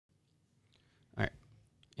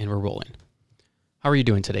And we're rolling. How are you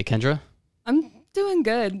doing today, Kendra? I'm doing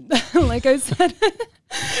good. Like I said,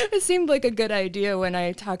 it seemed like a good idea when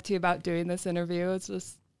I talked to you about doing this interview. It's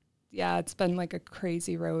just, it's been like a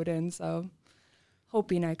crazy road, and so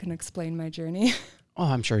hoping I can explain my journey. Oh,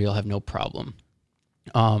 I'm sure you'll have no problem.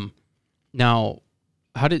 Now,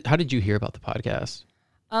 how did you hear about the podcast?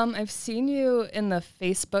 I've seen you in the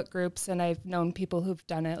Facebook groups, and I've known people who've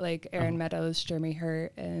done it, like Aaron Meadows, Jeremy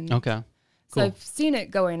Hurt, and Okay. So I've seen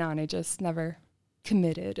it going on. I just never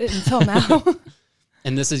committed until now.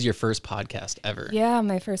 And this is your first podcast ever. Yeah,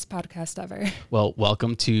 my first podcast ever. Well,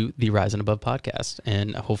 welcome to the Rise and Above podcast,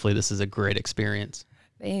 and hopefully this is a great experience.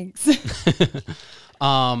 Thanks.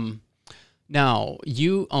 Now,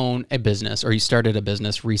 you own a business, or you started a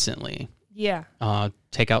business recently. Yeah.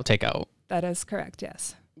 Takeout. That is correct,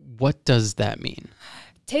 yes. What does that mean?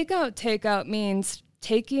 Takeout means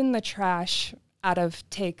taking the trash out of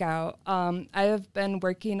takeout. I have been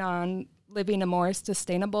working on living a more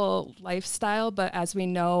sustainable lifestyle, but as we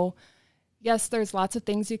know, yes, there's lots of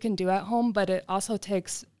things you can do at home, but it also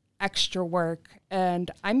takes extra work. And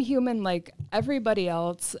I'm human like everybody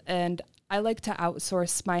else, and I like to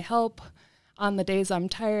outsource my help. On the days I'm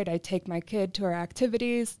tired, I take my kid to her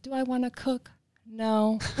activities. Do I want to cook?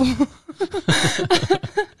 No.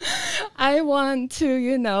 I want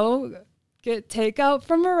to, get takeout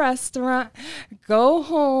from a restaurant, go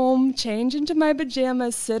home, change into my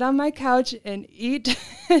pajamas, sit on my couch, and eat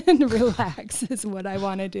and relax is what I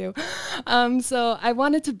want to do. So I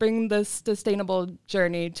wanted to bring this sustainable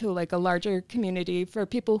journey to like a larger community for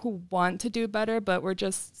people who want to do better, but we're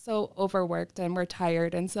just so overworked and we're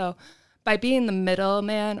tired. And so by being the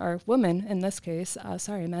middleman, or woman in this case,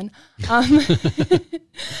 sorry, men,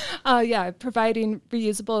 providing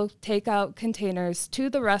reusable takeout containers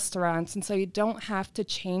to the restaurants. And so you don't have to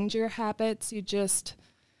change your habits. You just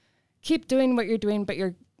keep doing what you're doing, but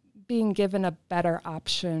you're being given a better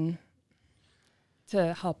option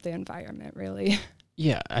to help the environment, really.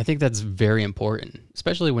 Yeah, I think that's very important,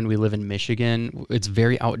 especially when we live in Michigan. It's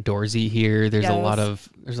very outdoorsy here. There's a lot of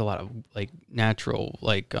like natural,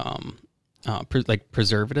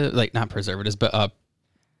 preservative, like not preservatives, but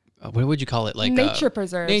what would you call it? Like nature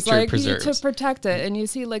preserves. Nature preserves. To protect it. And you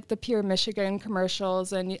see like the Pure Michigan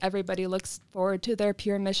commercials, and everybody looks forward to their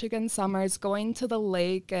Pure Michigan summers, going to the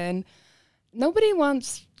lake, and nobody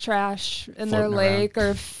wants trash in their lake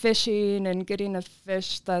or fishing and getting a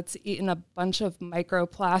fish that's eaten a bunch of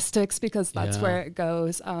microplastics, because that's where it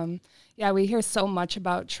goes. We hear so much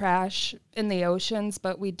about trash in the oceans,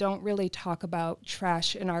 but we don't really talk about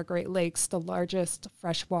trash in our Great Lakes, the largest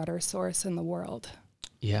freshwater source in the world.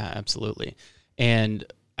 Yeah, absolutely. And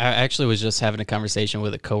I actually was just having a conversation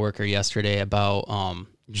with a coworker yesterday about,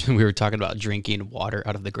 we were talking about drinking water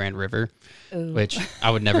out of the Grand River, which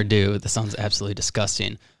I would never do. That sounds absolutely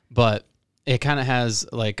disgusting. But it kind of has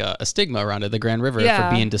like a stigma around it, the Grand River,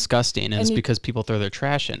 for being disgusting. And it's because people throw their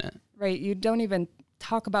trash in it. Right. You don't even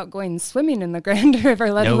talk about going swimming in the Grand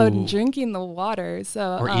River, let alone drinking the water.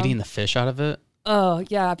 So or eating the fish out of it. Oh,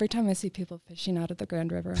 yeah. Every time I see people fishing out of the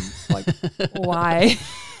Grand River, I'm like, why?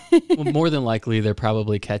 Well, more than likely, they're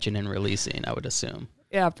probably catching and releasing, I would assume.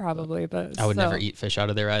 Yeah, probably. But I would never eat fish out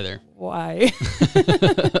of there either. Why?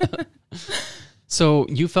 So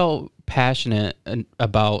you felt passionate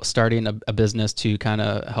about starting a business to kind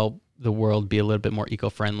of help the world be a little bit more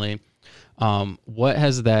eco-friendly. What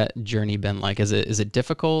has that journey been like? Is it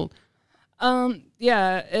difficult?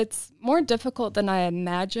 It's more difficult than I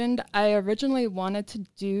imagined. I originally wanted to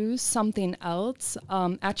do something else,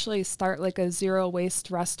 actually start like a zero waste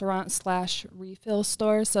restaurant / refill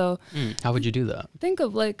store. So how would you do that? Think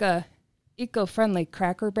of like a eco-friendly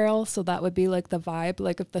Cracker Barrel. So that would be like the vibe,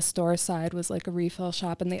 like if the store side was like a refill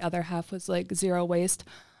shop and the other half was like zero waste.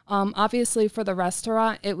 Obviously for the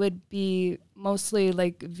restaurant, it would be mostly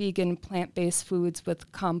like vegan, plant-based foods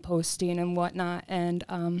with composting and whatnot. And,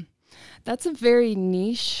 that's a very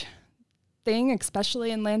niche thing, especially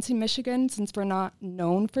in Lansing, Michigan, since we're not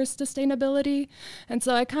known for sustainability. And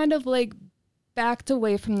so I kind of like backed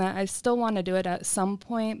away from that. I still want to do it at some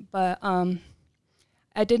point, but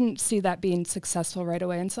I didn't see that being successful right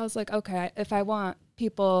away. And so I was like, okay, if I want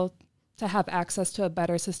people to have access to a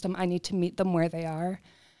better system, I need to meet them where they are.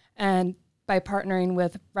 And by partnering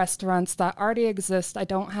with restaurants that already exist, I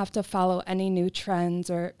don't have to follow any new trends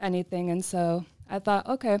or anything. And so I thought,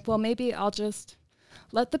 okay, well, maybe I'll just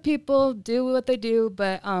let the people do what they do,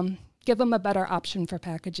 but give them a better option for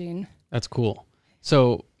packaging. That's cool.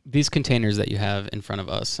 So these containers that you have in front of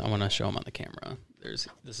us, I want to show them on the camera.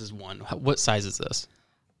 This is one. What size is this?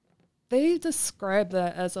 They describe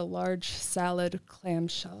that as a large salad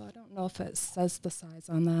clamshell. I don't know if it says the size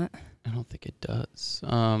on that. I don't think it does.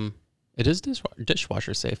 It is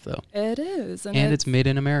dishwasher safe though. It is. And it's made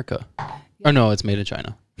in America. Yeah. Or no, it's made in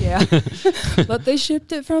China. Yeah. But they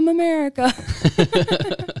shipped it from America.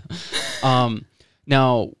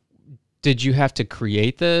 Now, did you have to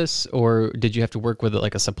create this, or did you have to work with it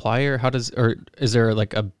like a supplier? Or is there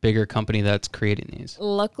like a bigger company that's creating these?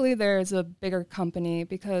 Luckily, there's a bigger company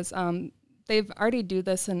because they've already do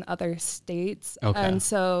this in other states. Okay. And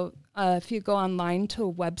so if you go online to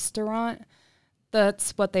a Webstaurant,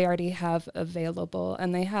 that's what they already have available.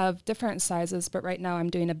 And they have different sizes, but right now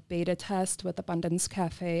I'm doing a beta test with Abundance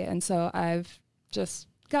Cafe. And so I've just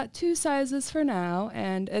got 2 sizes for now,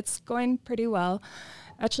 and it's going pretty well.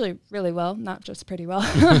 Actually, really well, not just pretty well.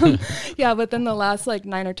 Yeah, within the last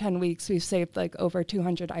 9 or 10 weeks, we've saved over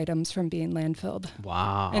 200 items from being landfilled.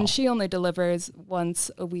 Wow. And she only delivers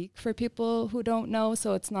once a week for people who don't know.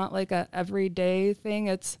 So it's not like a everyday thing.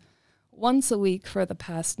 It's once a week for the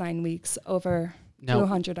past 9 weeks. Over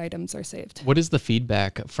 200 items are saved. What is the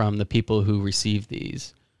feedback from the people who receive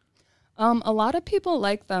these? A lot of people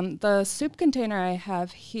like them. The soup container I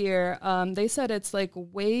have here, they said it's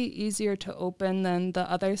way easier to open than the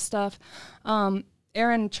other stuff.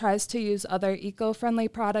 Erin tries to use other eco-friendly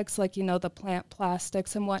products the plant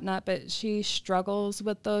plastics and whatnot, but she struggles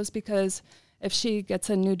with those because if she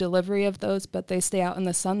gets a new delivery of those, but they stay out in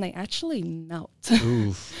the sun, they actually melt.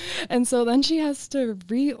 Oof. And so then she has to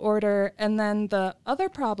reorder. And then the other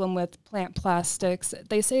problem with plant plastics,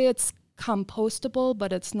 they say it's compostable,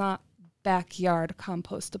 but it's not backyard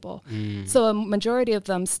compostable. So a majority of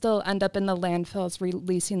them still end up in the landfills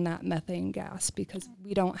releasing that methane gas because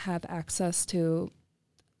we don't have access to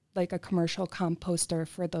a commercial composter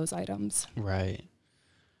for those items. Right.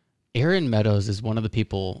 Erin Meadows is one of the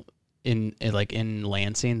people in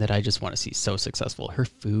Lansing that I just want to see so successful. Her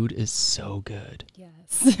food is so good. Yes.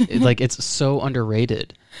 It's so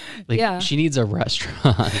underrated. Yeah. She needs a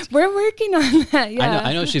restaurant. We're working on that. Yeah.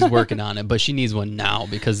 I know she's working on it, but she needs one now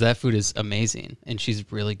because that food is amazing and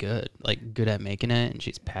she's really good. Good at making it, and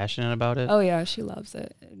she's passionate about it. Oh yeah, she loves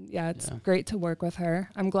it. Yeah, it's great to work with her.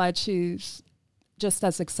 I'm glad she's just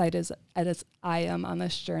as excited as I am on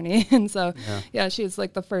this journey. And so, yeah, she's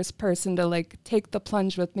the first person to take the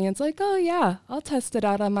plunge with me. And it's oh yeah, I'll test it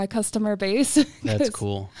out on my customer base. That's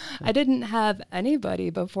cool. I didn't have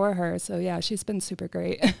anybody before her. So yeah, she's been super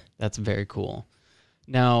great. That's very cool.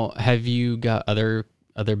 Now, have you got other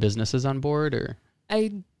businesses on board, or?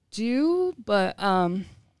 I do, but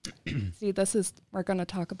see, we're going to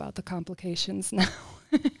talk about the complications now.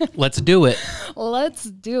 Let's do it. Let's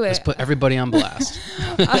do it. Let's put everybody on blast.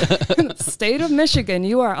 State of Michigan,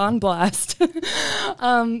 you are on blast.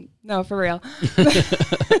 No, for real.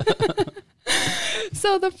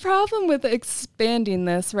 So the problem with expanding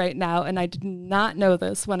this right now, and I did not know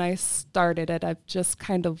this when I started it, I've just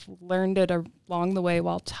kind of learned it along the way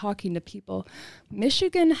while talking to people.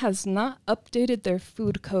 Michigan has not updated their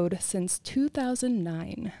food code since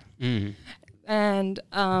 2009. And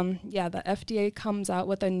the FDA comes out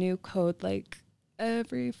with a new code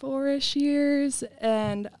every 4-ish years.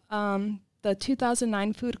 And the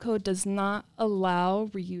 2009 food code does not allow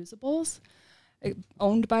reusables.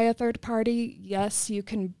 Owned by a third party, yes, you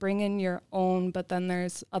can bring in your own, but then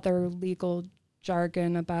there's other legal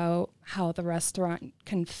jargon about how the restaurant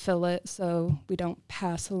can fill it so we don't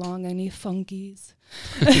pass along any funkies.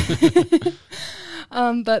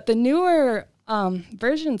 But the newer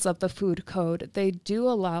versions of the food code, they do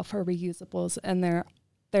allow for reusables, and there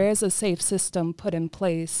is a safe system put in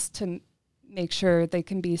place to make sure they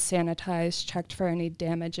can be sanitized, checked for any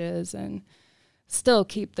damages, and still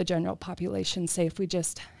keep the general population safe. We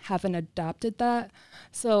just haven't adopted that.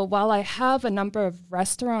 So while I have a number of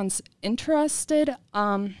restaurants interested,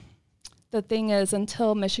 the thing is,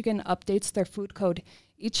 until Michigan updates their food code,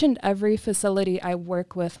 each and every facility I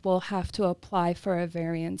work with will have to apply for a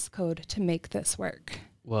variance code to make this work.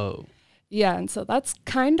 Whoa. Yeah, and so that's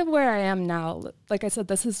kind of where I am now. Like I said,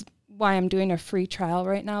 this is why I'm doing a free trial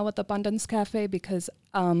right now with Abundance Cafe, because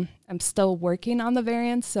I'm still working on the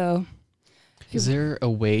variance. So is there a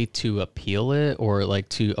way to appeal it, or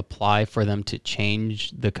to apply for them to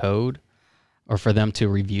change the code, or for them to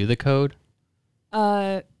review the code?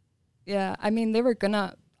 Yeah, I mean, they were going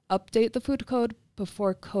to update the food code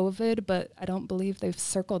before COVID, but I don't believe they've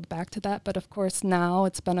circled back to that. But of course, now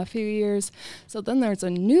it's been a few years. So then there's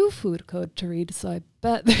a new food code to read. So I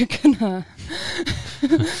bet they're going to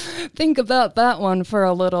think about that one for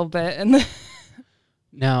a little bit. And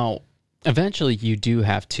now, eventually you do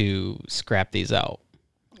have to scrap these out,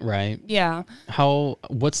 right? Yeah.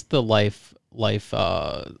 What's the life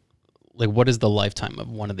what is the lifetime of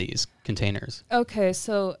one of these containers? Okay,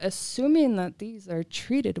 so assuming that these are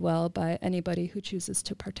treated well by anybody who chooses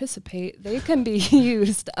to participate, they can be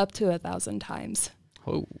used up to 1,000 times.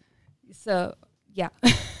 Oh, So, yeah.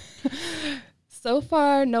 So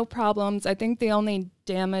far, no problems. I think the only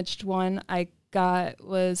damaged one I got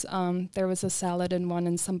was there was a salad in one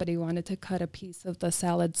and somebody wanted to cut a piece of the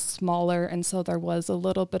salad smaller, and so there was a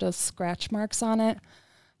little bit of scratch marks on it.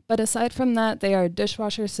 But aside from that, they are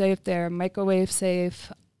dishwasher safe, they're microwave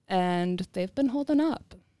safe, and they've been holding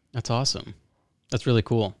up. that's awesome. That's really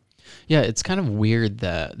cool. Yeah, it's kind of weird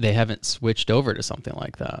that they haven't switched over to something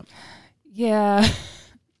like that. Yeah.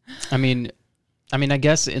 I mean, I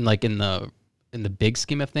guess in the big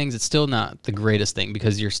scheme of things, it's still not the greatest thing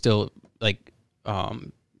because you're still like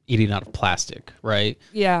eating out of plastic, right?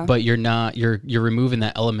 Yeah. But you're removing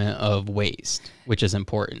that element of waste, which is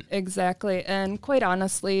important. Exactly. And quite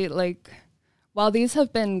honestly, like, while these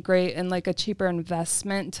have been great and like a cheaper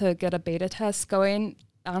investment to get a beta test going,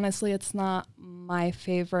 honestly, it's not my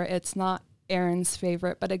favorite. It's not Aaron's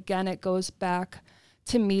favorite. But again, it goes back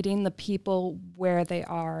to meeting the people where they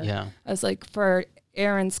are. Yeah. As like for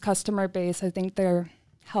Aaron's customer base, I think they're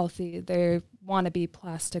healthy. They want to be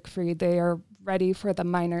plastic free. They are ready for the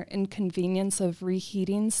minor inconvenience of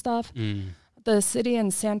reheating stuff. The city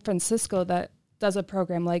in San Francisco that does a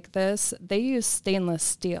program like this, they use stainless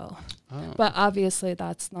steel. Oh. But obviously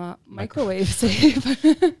that's not microwave safe.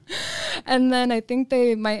 And then I think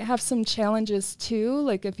they might have some challenges too.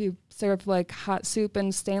 Like if you serve like hot soup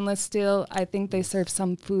in stainless steel, I think they serve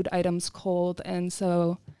some food items cold. And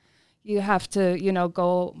so you have to,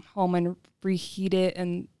 go home and reheat it.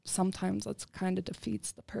 And sometimes that's kind of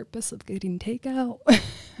defeats the purpose of getting takeout.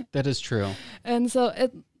 That is true. And so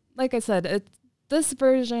like I said, this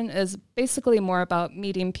version is basically more about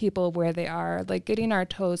meeting people where they are, like getting our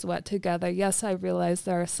toes wet together. Yes, I realize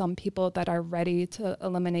there are some people that are ready to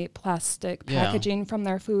eliminate plastic packaging from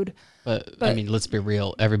their food. But I mean, let's be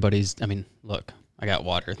real. Look, I got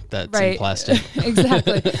water that's right. in plastic.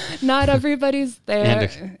 Exactly. Not everybody's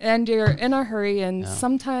there and you're in a hurry. And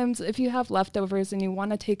sometimes if you have leftovers and you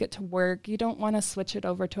want to take it to work, you don't want to switch it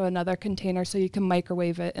over to another container so you can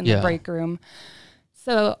microwave it in the break room.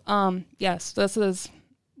 So, yes, this is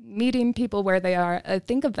meeting people where they are. I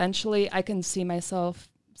think eventually I can see myself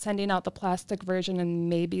sending out the plastic version and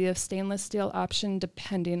maybe a stainless steel option,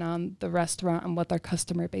 depending on the restaurant and what their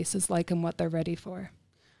customer base is like and what they're ready for.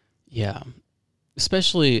 Yeah.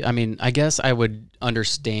 Especially, I guess I would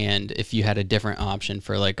understand if you had a different option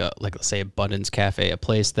for like let's say a Buttons Cafe, a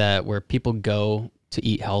place where people go to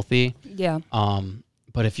eat healthy. Yeah.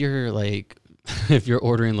 But if you're like, if you're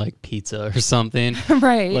ordering like pizza or something,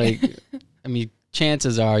 right.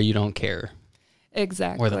 Chances are you don't care.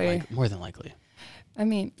 Exactly. More than likely.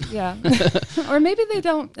 Yeah. Or maybe they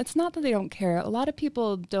don't. It's not that they don't care. A lot of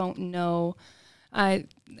people don't know. I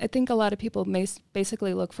think a lot of people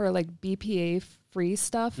basically look for like BPA free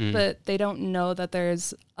stuff, but they don't know that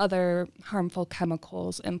there's other harmful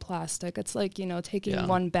chemicals in plastic. It's like, taking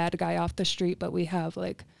one bad guy off the street, but we have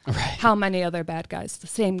like how many other bad guys? The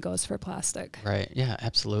same goes for plastic. Right. Yeah,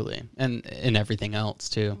 absolutely. And everything else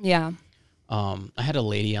too. Yeah. I had a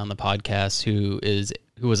lady on the podcast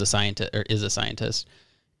who was a scientist or is a scientist,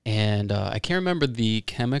 and I can't remember the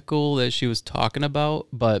chemical that she was talking about,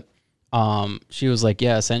 but she was like,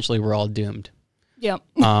 yeah, essentially we're all doomed. Yep.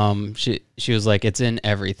 She was like, it's in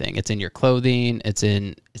everything. It's in your clothing.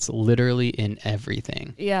 It's literally in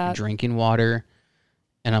everything. Yeah. Drinking water.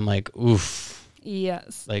 And I'm like, oof.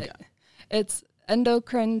 Yes. Like it's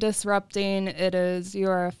endocrine disrupting. It is,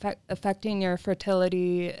 you're affecting your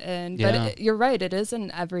fertility. But you're right. It is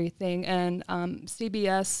in everything. And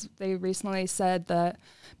CBS, they recently said that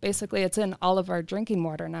basically it's in all of our drinking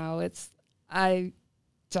water now. I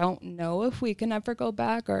don't know if we can ever go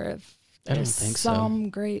back or if there's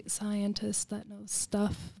some great scientist that knows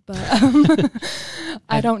stuff, but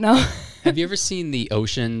I don't know. Have you ever seen the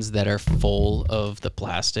oceans that are full of the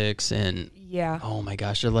plastics? And yeah, oh my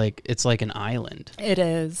gosh, it's like an island. It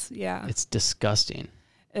is. Yeah. It's disgusting.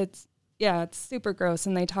 It's super gross.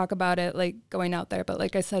 And they talk about it like going out there. But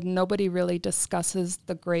like I said, nobody really discusses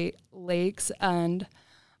the Great Lakes. And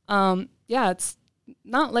it's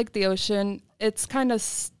not like the ocean. It's kind of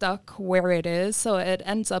stuck where it is, so it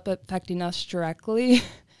ends up affecting us directly.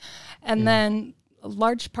 And then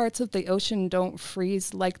large parts of the ocean don't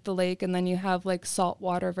freeze like the lake, and then you have like salt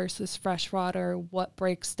water versus fresh water, what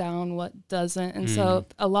breaks down, what doesn't. And so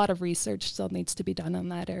a lot of research still needs to be done in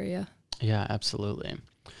that area. Yeah, absolutely.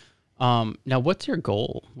 Now, what's your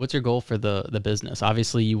goal? What's your goal for the business?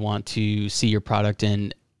 Obviously, you want to see your product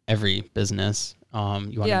in every business.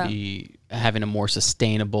 You want to be having a more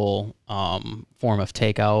sustainable form of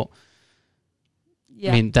takeout.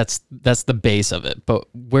 Yeah. I mean, that's the base of it. But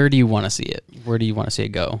where do you want to see it? Where do you want to see it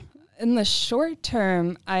go? In the short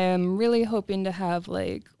term, I am really hoping to have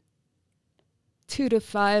like 2 to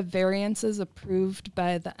 5 variances approved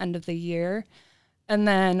by the end of the year. And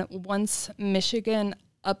then once Michigan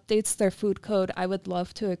updates their food code, I would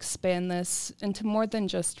love to expand this into more than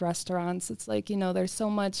just restaurants. It's like, there's so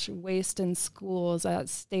much waste in schools, at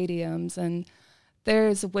stadiums, and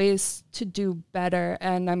there's ways to do better.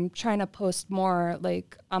 And I'm trying to post more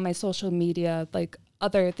like on my social media, like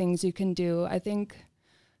other things you can do. I think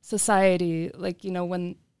society, like,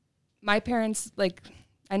 when my parents, like,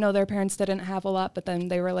 I know their parents didn't have a lot, but then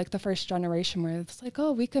they were like the first generation where it's like,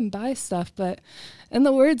 oh, we can buy stuff. But in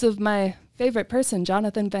the words of my favorite person,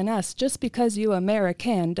 Jonathan Van Ness, just because you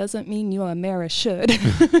American doesn't mean you should.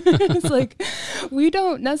 It's like, we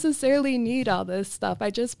don't necessarily need all this stuff. I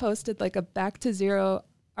just posted like a back to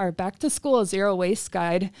school zero waste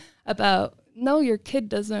guide about, no, your kid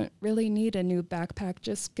doesn't really need a new backpack.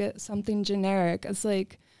 Just get something generic. It's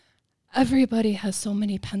like, everybody has so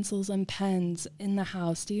many pencils and pens in the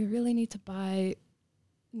house. Do you really need to buy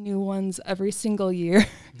new ones every single year?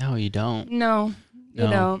 No, you don't. No, you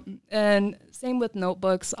don't. And same with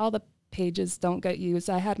notebooks. All the pages don't get used.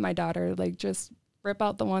 I had my daughter like just rip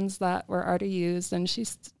out the ones that were already used, and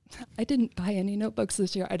I didn't buy any notebooks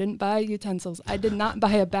this year. I didn't buy utensils. I did not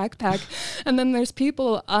buy a backpack. And then there's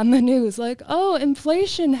people on the news like, oh,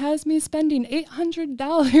 inflation has me spending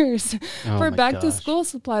 $800 for back to school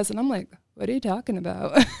supplies. And I'm like, what are you talking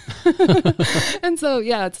about? And so,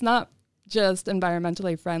 yeah, it's not just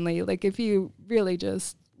environmentally friendly. Like if you really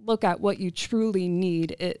just look at what you truly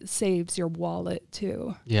need, it saves your wallet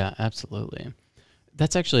too. Yeah, absolutely.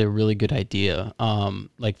 That's actually a really good idea.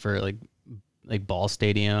 Like for like ball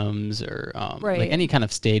stadiums or like any kind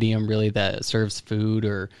of stadium really that serves food,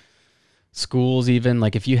 or schools even.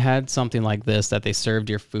 Like if you had something like this that they served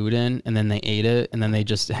your food in and then they ate it and then they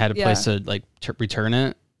just had a place to like return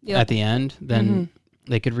it at the end, then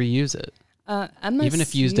they could reuse it. MSU even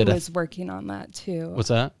if you used it was working on that too. What's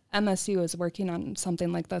that? MSU is working on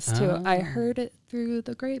something like this too. I heard it through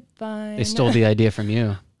the grapevine. They stole the idea from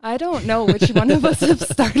you. I don't know which one of us have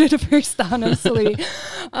started first, honestly.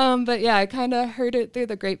 But yeah, I kind of heard it through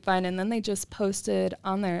the grapevine, and then they just posted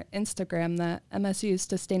on their Instagram that MSU's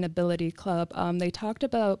Sustainability Club, they talked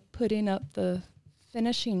about putting up the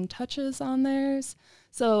finishing touches on theirs.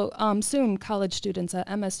 So soon college students at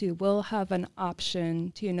MSU will have an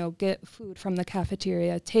option to, get food from the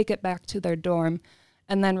cafeteria, take it back to their dorm,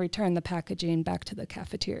 and then return the packaging back to the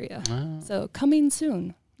cafeteria. Oh. So coming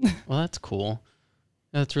soon. Well, that's cool.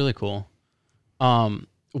 That's really cool.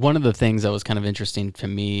 One of the things that was kind of interesting to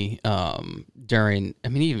me during, I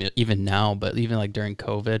mean, even now, but even like during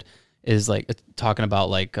COVID, is like talking about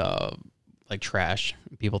like trash,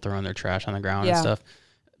 people throwing their trash on the ground and stuff.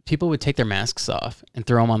 People would take their masks off and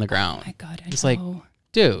throw them on the ground. Oh my God, it's like,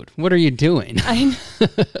 dude, what are you doing? I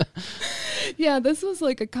know. Yeah, this was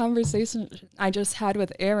like a conversation I just had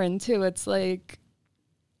with Aaron too. It's like,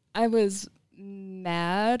 I was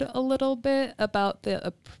mad a little bit about the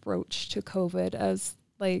approach to COVID, as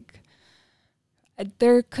like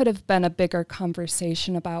there could have been a bigger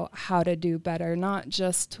conversation about how to do better, not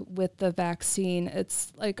just with the vaccine.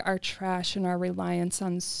 It's like our trash and our reliance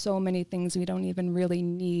on so many things we don't even really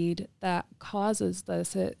need that causes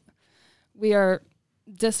this. We are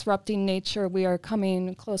disrupting nature. We are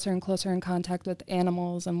coming closer and closer in contact with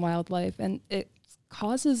animals and wildlife, and it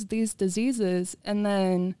causes these diseases. And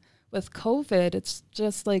then with COVID, it's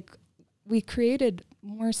just like we created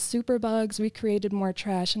more superbugs, we created more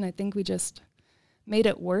trash, and I think we just made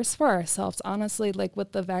it worse for ourselves. Honestly, like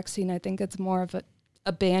with the vaccine, I think it's more of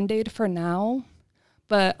a Band-Aid for now,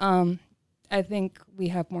 but I think we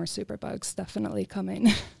have more superbugs definitely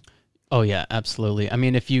coming. Oh yeah, absolutely. I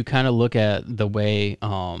mean, if you kind of look at the way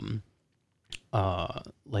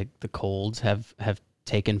like the colds have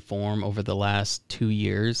taken form over the last 2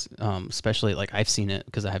 years, especially like I've seen it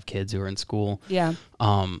because I have kids who are in school. Yeah.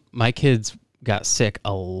 My kids got sick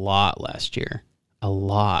a lot last year, a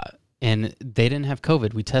lot. And they didn't have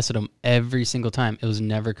COVID. We tested them every single time. It was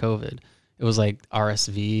never COVID. It was like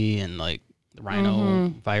RSV and like rhino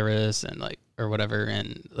virus and like, or whatever,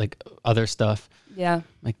 and like other stuff. Yeah.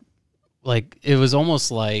 Like it was almost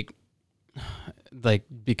like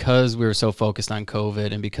because we were so focused on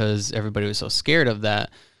COVID and because everybody was so scared of that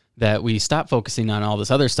we stopped focusing on all this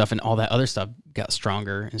other stuff, and all that other stuff got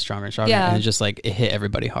stronger and stronger and stronger. Yeah. And it just like, it hit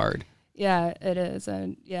everybody hard. Yeah, it is.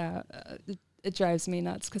 And yeah, it drives me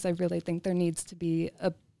nuts because I really think there needs to be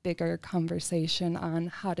a bigger conversation on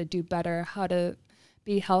how to do better, how to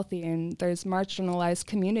be healthy. And there's marginalized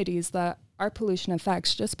communities that our pollution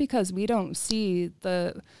affects just because we don't see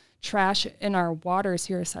the trash in our waters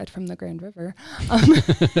here aside from the Grand River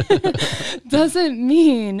doesn't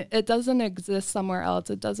mean it doesn't exist somewhere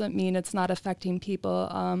else. It doesn't mean it's not affecting people.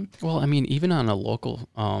 Well, I mean, even on a local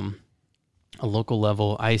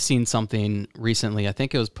level, I seen something recently. I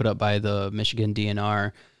think it was put up by the Michigan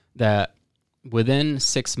DNR that within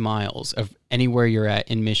 6 miles of anywhere you're at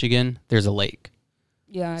in Michigan, there's a lake.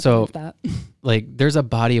 Yeah, I believe that. Like, there's a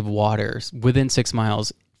body of water within 6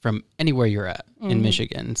 miles from anywhere you're at in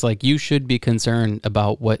Michigan. It's like you should be concerned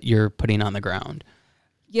about what you're putting on the ground.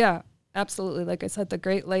 Yeah, absolutely. Like I said, the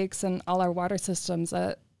Great Lakes and all our water systems,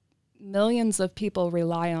 millions of people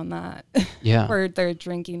rely on that for their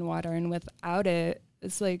drinking water. And without it,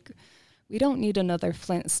 it's like we don't need another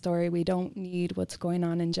Flint story. We don't need what's going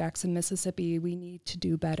on in Jackson, Mississippi. We need to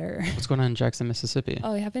do better. What's going on in Jackson, Mississippi?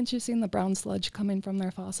 Oh, haven't you seen the brown sludge coming from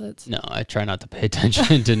their faucets? No, I try not to pay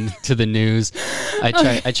attention to the news.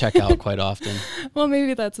 I check out quite often. Well,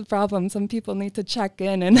 maybe that's a problem. Some people need to check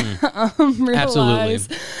in and realize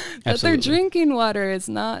that their drinking water is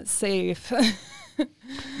not safe.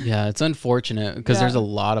 Yeah, it's unfortunate because there's a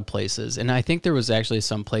lot of places. And I think there was actually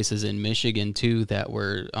some places in Michigan too that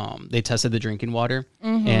were they tested the drinking water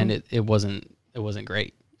and it wasn't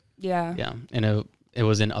great. Yeah. Yeah. And it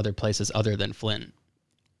was in other places other than Flint.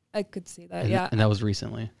 I could see that. And that was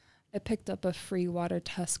recently. I picked up a free water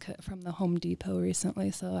test kit from the Home Depot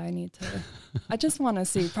recently, so I just want to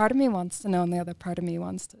see. Part of me wants to know, and the other part of me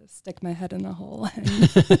wants to stick my head in a hole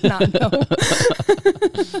and not know.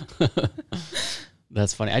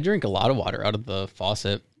 That's funny. I drink a lot of water out of the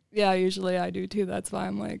faucet. Yeah, usually I do too. That's why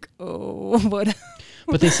I'm like, oh, what?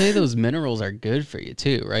 But they say those minerals are good for you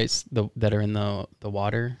too, right? That are in the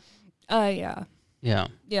water. Yeah. Yeah.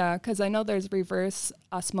 Yeah, because I know there's reverse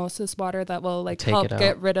osmosis water that will help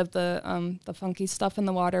get rid of the funky stuff in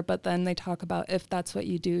the water. But then they talk about if that's what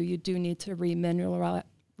you do need to remineralize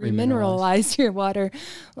your water,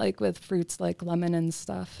 like with fruits like lemon and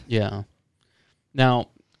stuff. Yeah. Now,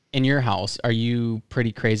 in your house, are you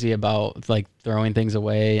pretty crazy about throwing things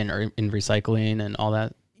away and in recycling and all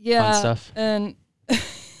that fun stuff? And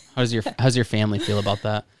how's your family feel about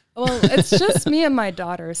that? Well, it's just me and my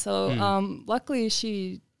daughter. So luckily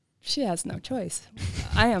she has no choice.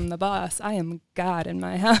 I am the boss. I am God in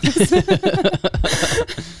my house.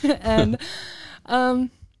 And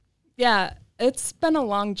it's been a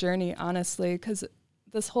long journey, honestly, because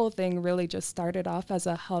this whole thing really just started off as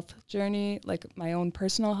a health journey, like my own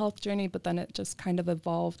personal health journey, but then it just kind of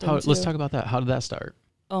evolved. Let's talk about that. How did that start?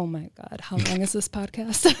 Oh my God. How long is this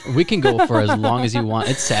podcast? We can go for as long as you want.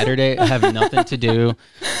 It's Saturday. I have nothing to do.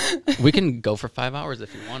 We can go for 5 hours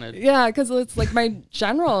if you wanted. Yeah, because it's like my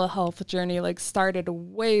general health journey started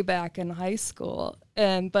way back in high school.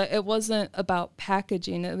 But it wasn't about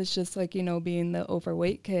packaging. It was just being the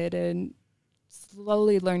overweight kid and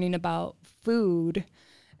slowly learning about food.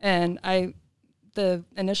 And the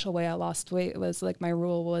initial way I lost weight was my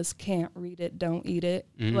rule was can't read it, don't eat it.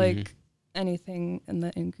 Mm-hmm. Anything in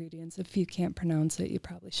the ingredients, if you can't pronounce it, you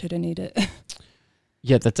probably shouldn't eat it.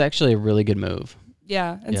 Yeah, that's actually a really good move.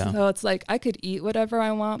 Yeah. And so it's I could eat whatever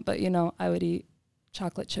I want, but I would eat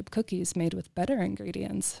chocolate chip cookies made with better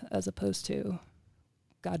ingredients as opposed to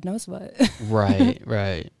God knows what.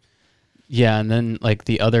 Right. Yeah, and then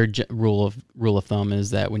the other rule of thumb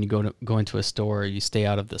is that when you go into a store, you stay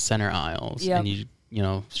out of the center aisles and you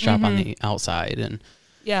shop on the outside, and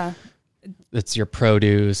it's your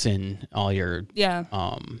produce and all your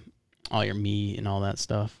meat and all that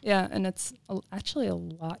stuff. Yeah, and it's actually a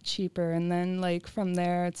lot cheaper. And then from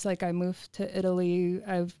there, it's I moved to Italy.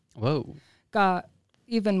 I've got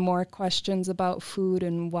even more questions about food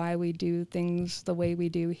and why we do things the way we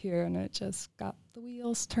do here, and it just got the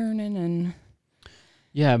wheels turning. And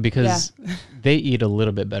because they eat a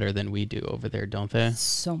little bit better than we do over there, don't they?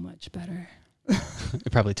 So much better.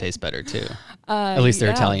 It probably tastes better too. At least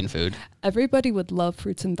they're Italian food. Everybody would love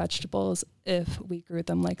fruits and vegetables if we grew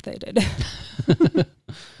them like they did.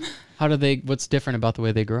 What's different about the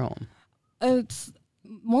way they grow them? It's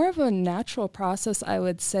more of a natural process, I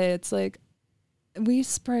would say. It's we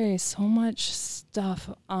spray so much stuff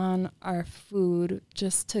on our food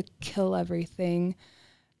just to kill everything.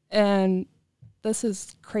 And this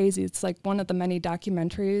is crazy. It's one of the many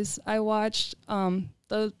documentaries I watched.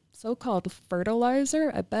 The so-called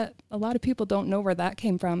fertilizer, I bet a lot of people don't know where that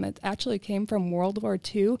came from. It actually came from World War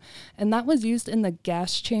II, and that was used in the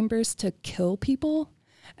gas chambers to kill people.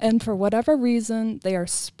 And for whatever reason, they are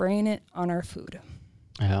spraying it on our food.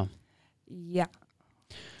 Yeah. Yeah.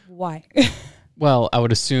 Why? Well, I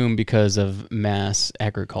would assume because of mass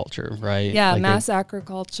agriculture, right? Yeah, like mass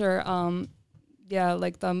agriculture. Yeah,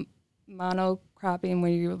 like the monocropping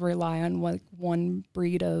where you rely on like one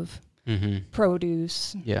breed of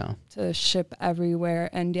produce Yeah. to ship everywhere.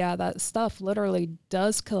 And yeah, that stuff literally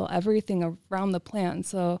does kill everything around the plant.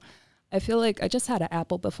 So I feel like I just had an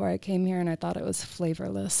apple before I came here and I thought it was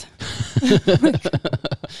flavorless.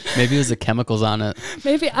 Maybe it was the chemicals on it.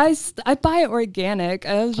 Maybe I buy it organic.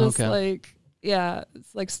 I was just like, yeah,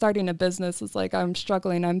 it's like starting a business. It's like I'm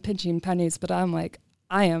struggling. I'm pinching pennies, but I'm like,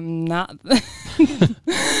 I am not.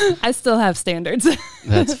 I still have standards.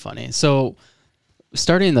 That's funny. So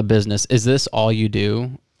starting the business, is this all you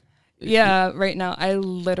do? Yeah, right now I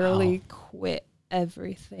literally quit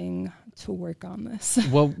everything to work on this.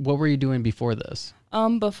 What were you doing before this?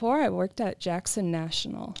 Before I worked at Jackson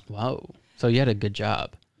National. Wow. So you had a good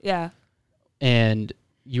job. Yeah. And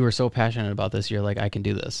you were so passionate about this, you're like, I can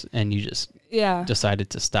do this. And you just decided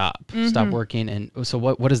to stop working. And so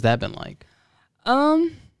what has that been like?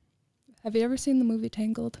 Have you ever seen the movie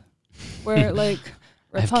Tangled? Where like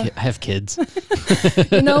I have kids.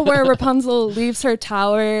 You know, where Rapunzel leaves her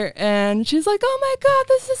tower and she's like, oh my God,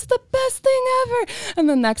 this is the best thing ever. And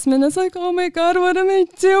the next minute it's like, oh my God, what am I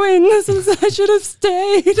doing? I should have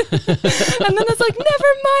stayed. And then it's like,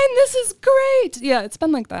 never mind, this is great. Yeah, it's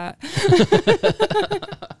been like that.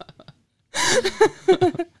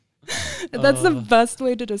 That's the best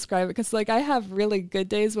way to describe it, because like I have really good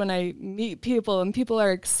days when I meet people and people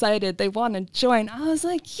are excited, they want to join. I was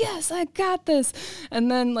like, yes, I got this. And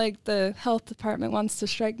then like the health department wants to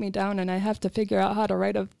strike me down and I have to figure out how to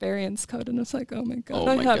write a variance code, and it's like, oh my God,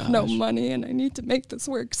 I have no money and I need to make this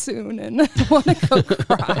work soon and I want to go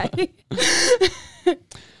cry.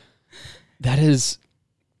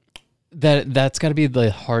 That's got to be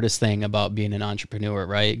the hardest thing about being an entrepreneur,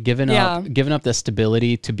 right? Giving up the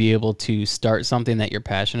stability to be able to start something that you're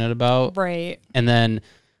passionate about. Right. And then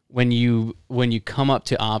when you come up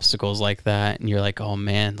to obstacles like that and you're like, oh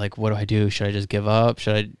man, like what do I do? Should I just give up?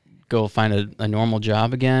 Should I go find a normal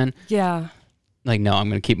job again? Yeah. Like, no, I'm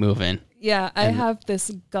going to keep moving. Yeah, I have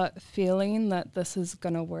this gut feeling that this is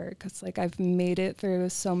going to work. It's like I've made it through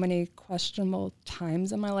so many questionable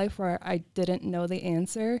times in my life where I didn't know the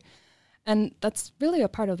answer. And that's really a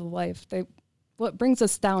part of the life. What brings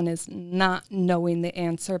us down is not knowing the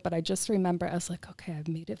answer. But I just remember I was like, okay, I've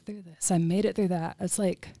made it through this. I made it through that. It's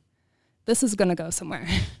like, this is going to go somewhere.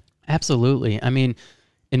 Absolutely. I mean,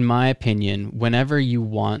 in my opinion, whenever you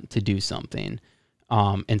want to do something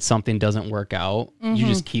and something doesn't work out, you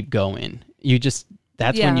just keep going.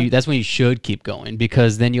 That's when you should keep going,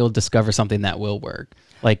 because then you'll discover something that will work.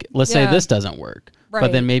 Like, let's say this doesn't work. Right.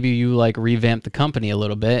 But then maybe you like revamp the company a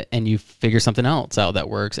little bit and you figure something else out that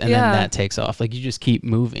works, and then that takes off. Like, you just keep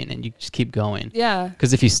moving and you just keep going. Yeah.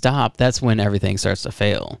 Because if you stop, that's when everything starts to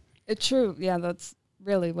fail. It's true. Yeah, that's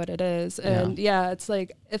really what it is. And it's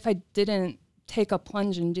like if I didn't take a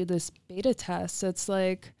plunge and do this beta test, it's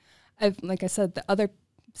like like I said, the other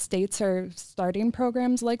states are starting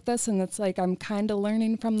programs like this, and it's like I'm kind of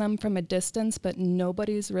learning from them from a distance, but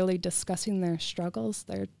nobody's really discussing their struggles.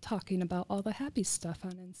 They're talking about all the happy stuff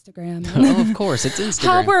on Instagram. Oh, of course, it's Instagram.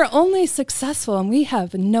 How we're only successful and we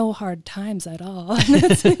have no hard times at all.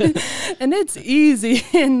 And it's easy.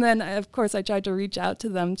 And then, of course, I tried to reach out to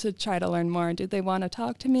them to try to learn more. Do they want to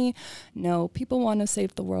talk to me? No. People want to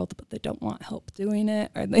save the world, but they don't want help doing it,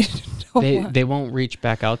 or they won't reach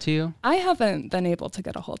back out to you? I haven't been able to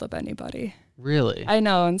get a hold of anybody. Really? I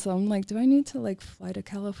know. And so I'm like, do I need to like fly to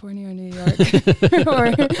California or New York?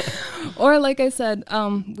 or like I said,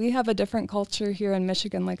 we have a different culture here in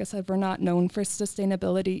Michigan. Like I said, we're not known for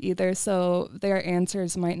sustainability either. So their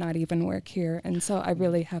answers might not even work here. And so I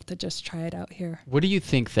really have to just try it out here. What do you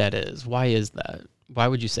think that is? Why is that? Why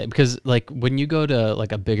would you say? Because like when you go to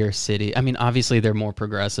like a bigger city, I mean, obviously they're more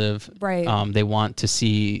progressive. Right. They want to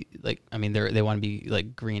see like, I mean, they want to be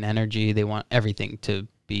like green energy. They want everything to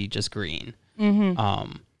be just green.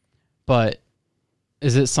 Mm-hmm. But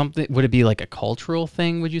is it something, would it be like a cultural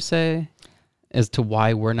thing, would you say, as to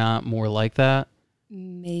why we're not more like that?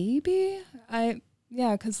 Maybe.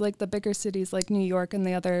 Yeah, because like the bigger cities like New York, and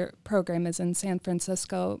the other program is in San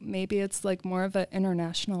Francisco, maybe it's like more of an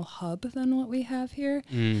international hub than what we have here.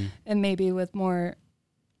 And maybe with more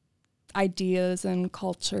ideas and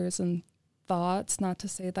cultures and thoughts, not to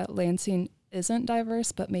say that Lansing isn't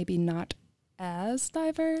diverse, but maybe not as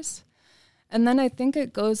diverse. And then I think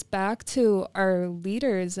it goes back to our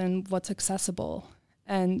leaders and what's accessible.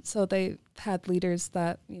 And so they had leaders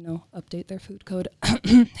that, update their food code.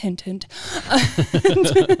 Hint, hint.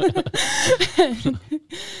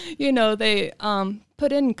 They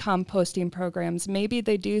put in composting programs. Maybe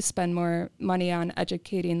they do spend more money on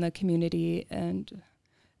educating the community. And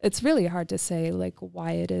it's really hard to say, like,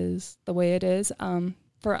 why it is the way it is.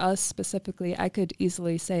 For us specifically, I could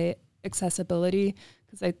easily say accessibility,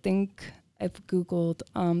 because I think I've Googled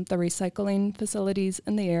the recycling facilities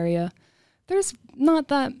in the area. There's not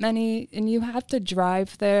that many, and you have to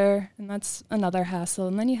drive there, and that's another hassle.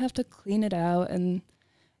 And then you have to clean it out. And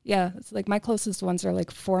yeah, it's like my closest ones are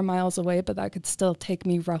like 4 miles away, but that could still take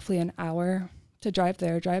me roughly an hour to drive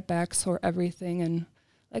there, drive back, sort everything. And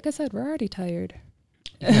like I said, we're already tired.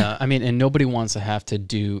 Yeah, I mean, and nobody wants to have to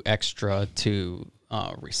do extra to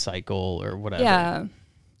recycle or whatever. Yeah.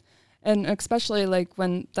 And especially like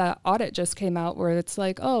when that audit just came out where it's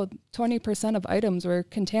like, 20% of items were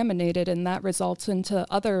contaminated, and that results into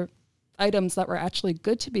other items that were actually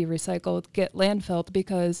good to be recycled get landfilled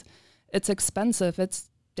because it's expensive. It's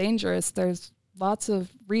dangerous. There's lots of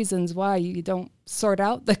reasons why you don't sort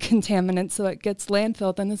out the contaminants so it gets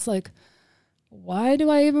landfilled. And it's like, why do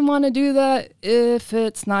I even want to do that if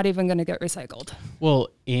it's not even going to get recycled? Well,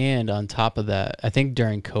 and on top of that, I think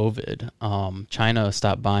during COVID, China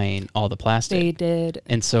stopped buying all the plastic. They did.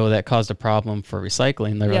 And so that caused a problem for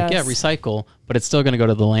recycling. They're Yes. like, yeah, recycle, but it's still going to go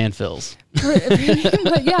to the landfills.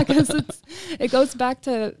 But yeah, because it goes back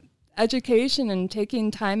to education and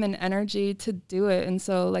taking time and energy to do it. And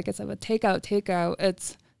so, like I said, with takeout,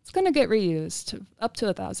 it's going to get reused up to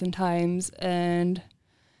 1,000 times. And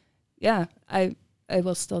yeah, I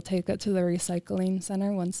will still take it to the recycling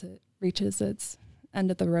center once it reaches its end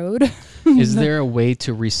of the road. Is there a way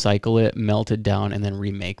to recycle it, melt it down, and then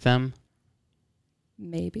remake them?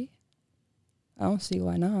 Maybe. I don't see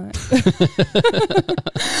why not.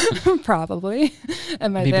 Probably.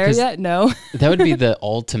 Am I there yet? No. That would be the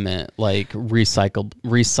ultimate like recyclable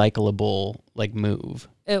like move.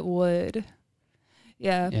 It would.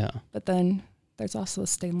 Yeah. Yeah. But then there's also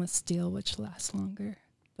stainless steel, which lasts longer.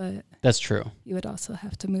 But that's true. You would also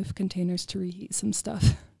have to move containers to reheat some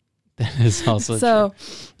stuff. That is also so,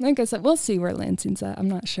 true. Like I said, we'll see where Lansing's at. I'm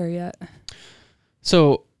not sure yet.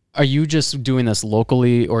 So are you just doing this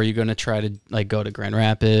locally, or are you going to try to like go to Grand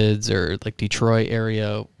Rapids or like Detroit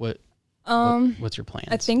area? What's your plans?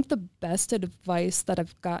 I think the best advice that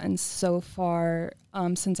I've gotten so far,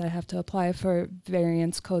 since I have to apply for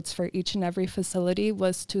variance codes for each and every facility,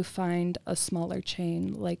 was to find a smaller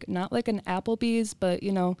chain, like not like an Applebee's, but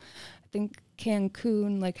I think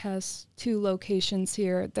Cancun like has 2 locations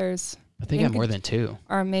here. I think I have more than 2.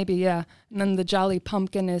 Or maybe, yeah. And then the Jolly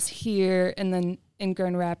Pumpkin is here, and then in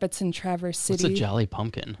Grand Rapids and Traverse City. What's a Jolly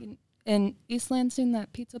Pumpkin? In East Lansing,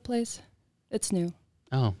 that pizza place. It's new.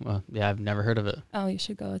 Oh, well, yeah, I've never heard of it. Oh, you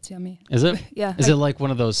should go. It's yummy. Is it? Yeah. Is it like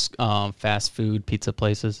one of those fast food pizza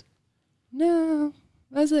places? No.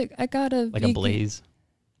 I was like, I got a... Like a Blaze?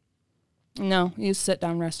 No, you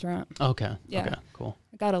sit-down restaurant. Okay. Yeah. Okay, cool.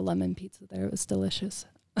 I got a lemon pizza there. It was delicious.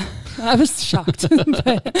 I was shocked.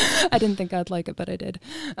 But I didn't think I'd like it, but I did.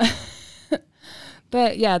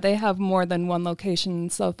 But yeah, they have more than one location.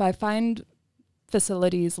 So if I find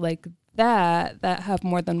facilities like that have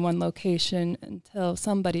more than one location until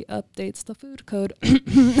somebody updates the food code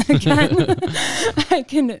again, I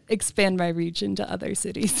can expand my reach into other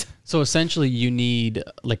cities. So essentially you need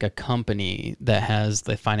like a company that has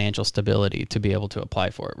the financial stability to be able to apply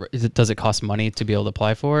for it. Does it cost money to be able to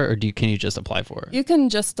apply for it, or can you just apply for it? You can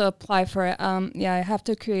just apply for it. Yeah, I have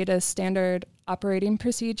to create a standard operating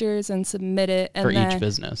procedures and submit it. And for each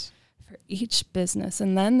business? For each business.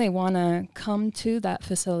 And then they want to come to that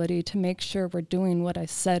facility to make sure we're doing what I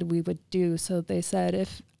said we would do. So they said,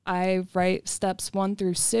 if I write steps 1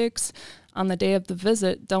 through 6 on the day of the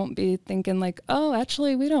visit, don't be thinking like, oh,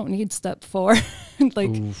 actually, we don't need step 4. Like,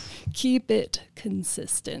 oof. Keep it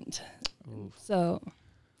consistent. Oof. So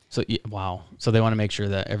wow. So they want to make sure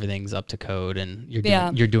that everything's up to code and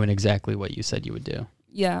you're doing exactly what you said you would do.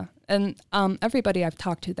 Yeah. And everybody I've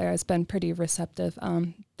talked to there has been pretty receptive.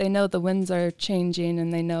 They know the winds are changing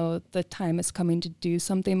and they know the time is coming to do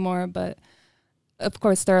something more. But, of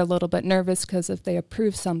course, they're a little bit nervous because if they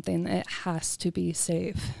approve something, it has to be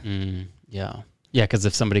safe. Yeah. Yeah, because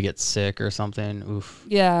if somebody gets sick or something, oof.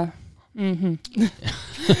 Yeah.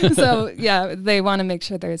 Mm-hmm. So, yeah, they want to make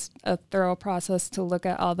sure there's a thorough process to look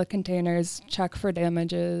at all the containers, check for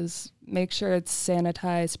damages, make sure it's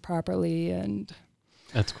sanitized properly, and...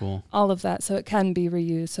 That's cool. All of that, so it can be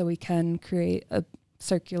reused, so we can create a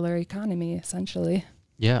circular economy, essentially.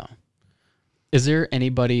 Yeah. Is there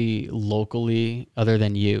anybody locally, other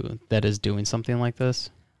than you, that is doing something like this?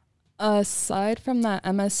 Aside from that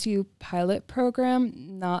MSU pilot program,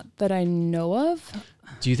 not that I know of.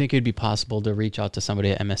 Do you think it'd be possible to reach out to somebody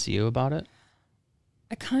at MSU about it?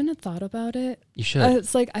 I kind of thought about it. You should.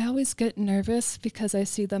 It's like I always get nervous because I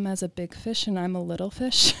see them as a big fish and I'm a little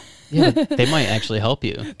fish. Yeah, but they might actually help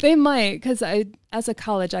you. They might, because as a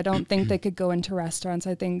college, I don't think they could go into restaurants.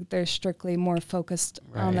 I think they're strictly more focused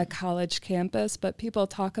on the college campus. But people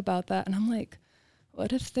talk about that, and I'm like,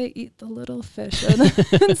 what if they eat the little fish? And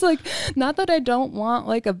it's like, not that I don't want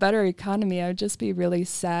like a better economy. I would just be really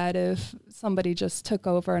sad if somebody just took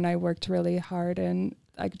over and I worked really hard and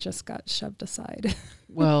I just got shoved aside.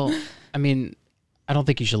 Well, I mean, I don't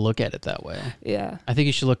think you should look at it that way. Yeah. I think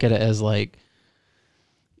you should look at it as like,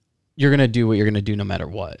 you're going to do what you're going to do no matter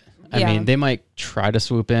what. I mean, they might try to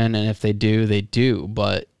swoop in, and if they do, they do,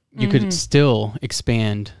 but you could still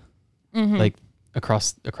expand like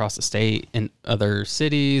across the state in other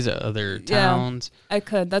cities, other towns. Yeah, I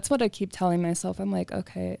could. That's what I keep telling myself. I'm like,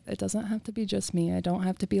 okay, it doesn't have to be just me. I don't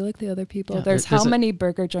have to be like the other people. Yeah, there's how many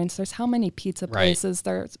burger joints, there's how many pizza places.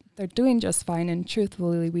 They're doing just fine, and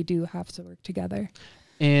truthfully, we do have to work together.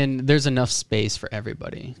 And there's enough space for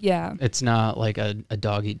everybody. Yeah. It's not like a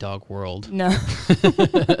dog-eat-dog world. No.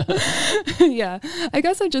 Yeah. I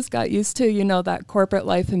guess I just got used to, that corporate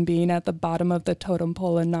life and being at the bottom of the totem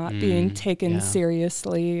pole and not being taken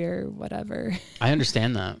seriously or whatever. I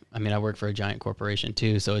understand that. I mean, I work for a giant corporation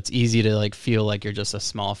too, so it's easy to like feel like you're just a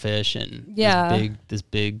small fish in this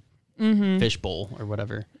big fishbowl or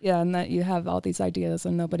whatever. Yeah, and that you have all these ideas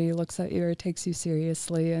and nobody looks at you or takes you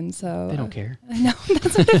seriously, and so they don't care. I know,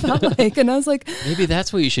 that's what it felt like, and I was like, maybe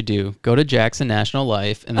that's what you should do. Go to Jackson National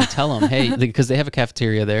Life and then tell them, hey, because they have a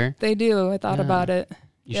cafeteria there. They do. I thought about it.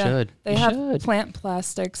 You should. They have plant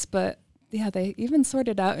plastics, but they even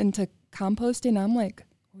sorted out into composting. I'm like,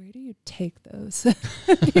 where do you take those?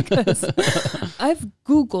 Because I've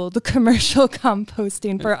Googled commercial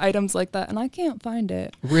composting for items like that, and I can't find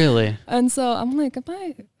it. Really? And so I'm like, am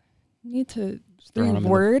I need to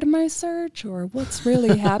reword my search, or what's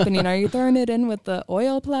really happening? Are you throwing it in with the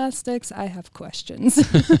oil plastics? I have questions.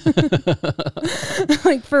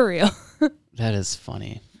 Like, for real. That is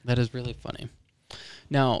funny. That is really funny.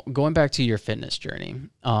 Now, going back to your fitness journey,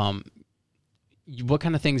 what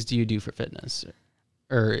kind of things do you do for fitness?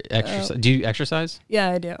 Or exercise? Do you exercise? Yeah,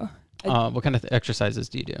 I do. What kind of exercises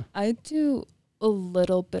do you do? I do a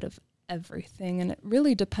little bit of everything, and it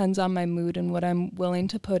really depends on my mood and what I'm willing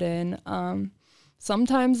to put in.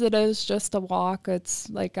 Sometimes it is just a walk. It's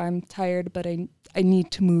like I'm tired, but I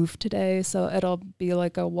need to move today, so it'll be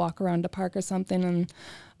like a walk around a park or something. And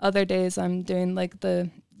other days I'm doing like the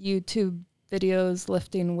YouTube videos,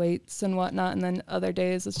 lifting weights and whatnot. And then other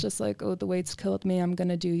days it's just like, oh, the weights killed me, I'm going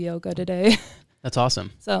to do yoga today. That's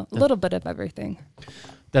awesome. So a little bit of everything.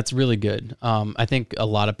 That's really good. I think a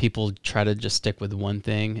lot of people try to just stick with one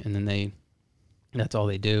thing, and then that's all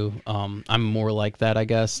they do. I'm more like that, I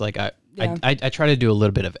guess. Like I try to do a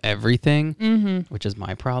little bit of everything, which is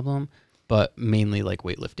my problem, but mainly like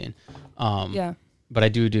weightlifting. But I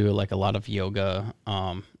do like a lot of yoga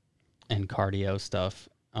and cardio stuff.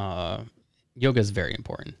 Yoga is very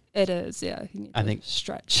important. It is, yeah. You need to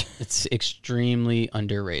stretch. It's extremely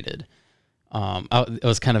underrated. It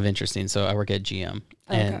was kind of interesting. So I work at GM,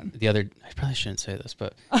 and I probably shouldn't say this,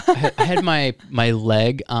 but I had my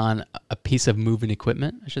leg on a piece of moving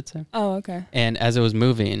equipment, I should say. Oh, okay. And as it was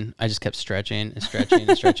moving, I just kept stretching and stretching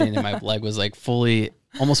and stretching, and my leg was like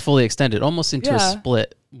almost fully extended, almost into a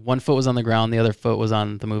split. One foot was on the ground, the other foot was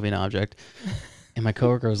on the moving object. And my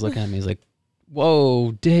coworker was looking at me, he's like,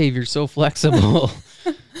 "Whoa, Dave, you're so flexible."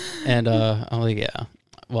 And I'm like, yeah.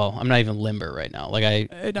 Well, I'm not even limber right now. Like I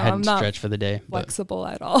hadn't stretched for the day. Flexible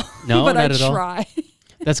at all. No, but not I at all. try.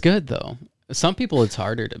 That's good though. Some people it's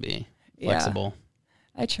harder to be flexible.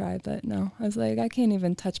 I try, but no. I was like, I can't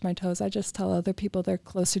even touch my toes. I just tell other people they're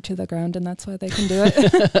closer to the ground, and that's why they can do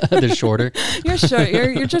it. They're shorter. You're short.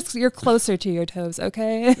 You're closer to your toes.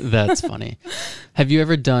 Okay. That's funny. Have you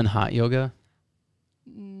ever done hot yoga?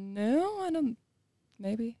 No, I don't.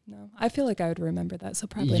 Maybe. No. I feel like I would remember that, so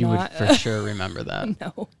probably you not. You would for sure remember that.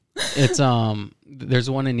 No. It's there's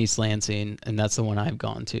one in East Lansing, and that's the one I've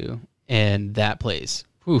gone to. And that place,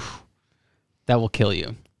 that will kill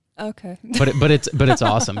you. Okay. But it's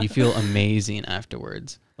awesome. You feel amazing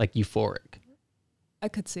afterwards, like euphoric. I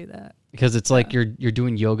could see that. Because it's like you're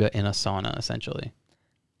doing yoga in a sauna, essentially.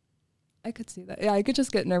 I could see that. Yeah, I could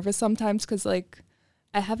just get nervous sometimes because like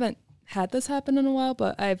I haven't had this happen in a while,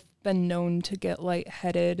 but I've been known to get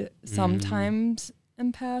lightheaded sometimes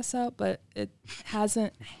and pass out, but it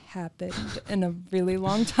hasn't happened in a really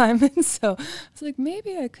long time. And so I was like,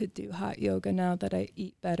 maybe I could do hot yoga now that I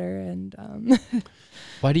eat better. And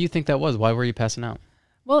Why do you think that was? Why were you passing out?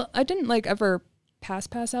 well, I didn't like ever pass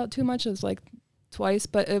out too much. It was like twice,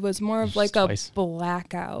 but it was more of like Twice. a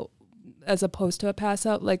blackout as opposed to a pass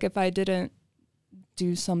out. Like if I didn't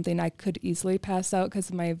do something, I could easily pass out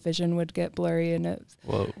because my vision would get blurry. And it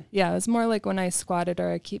was more like when I squatted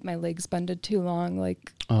or I keep my legs bended too long,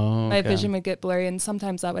 like my vision would get blurry. And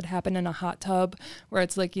sometimes that would happen in a hot tub where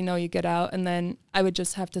it's like, you get out and then I would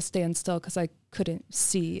just have to stand still because I couldn't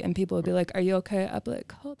see. And people would be like, are you okay? I'd be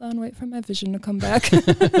like, hold on, wait for my vision to come back.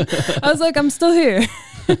 I was like, I'm still here.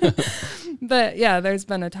 But yeah, there's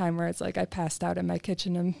been a time where it's like I passed out in my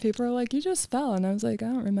kitchen and people were like, you just fell. And I was like, I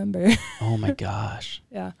don't remember. Oh my gosh.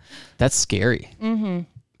 Yeah. That's scary.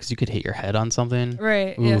 Because you could hit your head on something.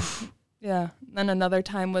 Right. Oof. Yeah. Then another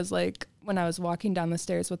time was like when I was walking down the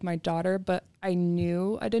stairs with my daughter, but I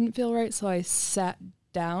knew I didn't feel right. So I sat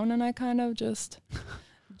down and I kind of just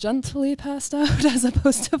gently passed out as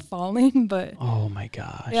opposed to falling. But oh my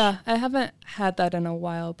gosh. Yeah, I haven't had that in a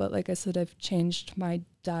while. But like I said, I've changed my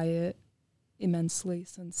diet immensely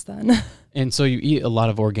since then. And so you eat a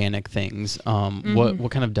lot of organic things.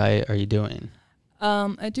 What kind of diet are you doing?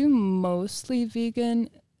 I do mostly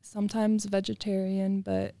vegan, sometimes vegetarian,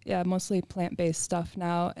 but yeah, mostly plant-based stuff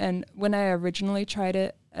now. And when I originally tried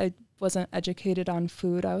it, I wasn't educated on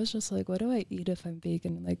food. I was just like, what do I eat if I'm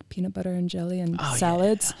vegan? Like peanut butter and jelly and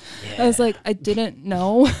salads. Yeah. I was like, I didn't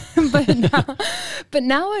know, but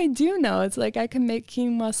now I do know. It's like I can make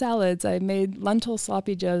quinoa salads. I made lentil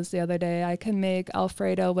sloppy joes the other day. I can make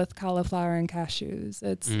Alfredo with cauliflower and cashews.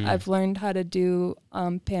 I've learned how to do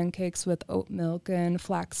pancakes with oat milk and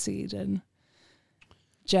flaxseed, and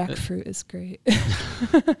jackfruit is great.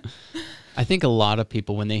 I think a lot of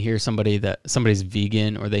people, when they hear somebody's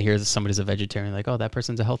vegan or they hear that somebody's a vegetarian, like, oh, that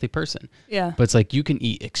person's a healthy person. Yeah. But it's like you can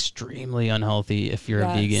eat extremely unhealthy if you're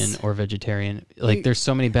a vegan or vegetarian. Like there's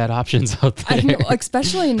so many bad options out there. I know,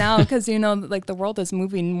 especially now because, like the world is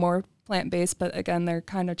moving more plant-based, but again, they're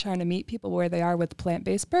kind of trying to meet people where they are with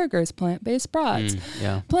plant-based burgers, plant-based brats,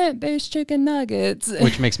 plant-based chicken nuggets.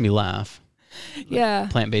 Which makes me laugh. Yeah.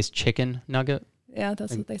 Plant-based chicken nugget. Yeah,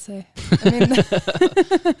 that's what they say. I mean,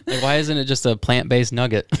 like, why isn't it just a plant-based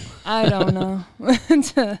nugget? I don't know.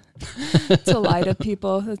 to lie to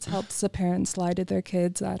people. It helps the parents lie to their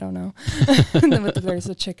kids. I don't know. There's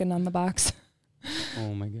a chicken on the box.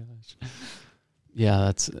 Oh my gosh.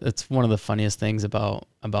 Yeah, that's one of the funniest things about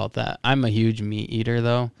that. I'm a huge meat eater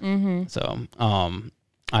though. Mm-hmm. So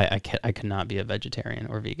I cannot be a vegetarian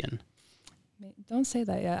or vegan. Don't say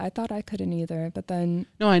that yet. I thought I couldn't either, but then...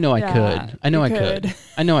 No, I know I could. I know I could.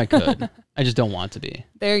 I know I could. I just don't want to be.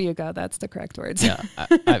 There you go. That's the correct words. Yeah.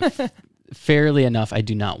 Fairly enough, I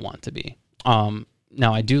do not want to be.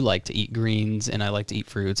 Now, I do like to eat greens, and I like to eat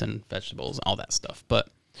fruits and vegetables, all that stuff, but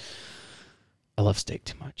I love steak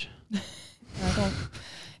too much.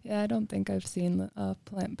 I don't think I've seen a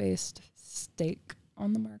plant-based steak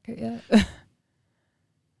on the market yet.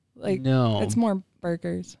 No. It's more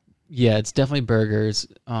burgers. Yeah, it's definitely burgers.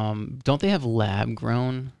 Don't they have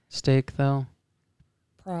lab-grown steak, though?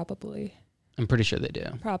 Probably. I'm pretty sure they do.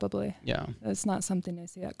 Probably. Yeah. It's not something I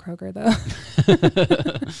see at Kroger, though.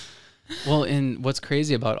 Well, and what's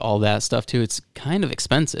crazy about all that stuff, too, it's kind of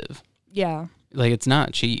expensive. Yeah. Like, it's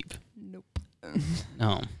not cheap. Nope.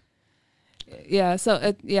 No. Yeah,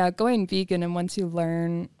 so, going vegan, and once you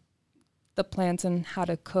learn the plants and how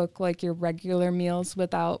to cook, like, your regular meals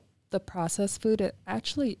without the processed food, it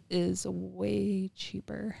actually is way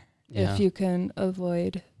cheaper if you can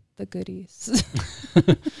avoid the goodies.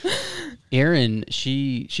 Erin,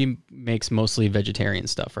 she makes mostly vegetarian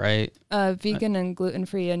stuff, right? Vegan and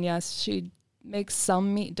gluten-free, and yes, she makes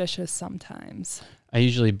some meat dishes sometimes. I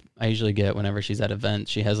usually get, whenever she's at events,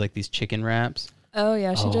 she has like these chicken wraps. Oh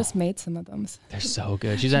yeah, she just made some of them. They're so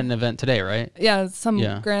good. She's at an event today, right? Yeah,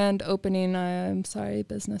 grand opening. I'm sorry,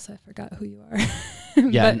 business, I forgot who you are.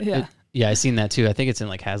 Yeah, but, I seen that too. I think it's in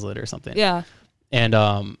like Hazlitt or something. Yeah. And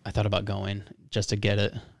I thought about going just to get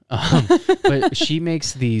it. But she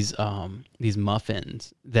makes these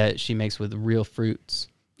muffins that she makes with real fruits.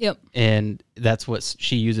 Yep. And that's what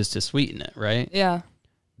she uses to sweeten it, right? Yeah.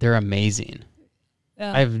 They're amazing.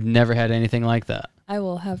 Yeah. I've never had anything like that. I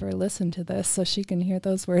will have her listen to this so she can hear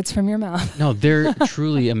those words from your mouth. No, they're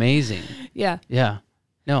truly amazing. Yeah. Yeah.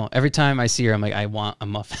 No, every time I see her, I'm like, I want a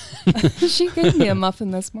muffin. She gave me a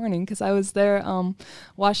muffin this morning because I was there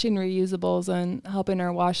washing reusables and helping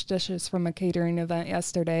her wash dishes from a catering event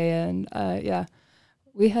yesterday. And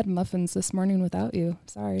we had muffins this morning without you.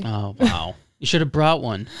 Sorry. Oh, wow. You should have brought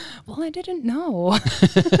one. Well, I didn't know.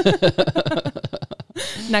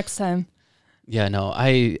 Next time. Yeah, no,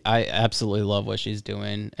 I absolutely love what she's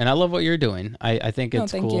doing, and I love what you're doing. I think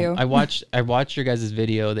it's thank cool. you. I watched your guys'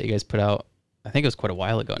 video that you guys put out. I think it was quite a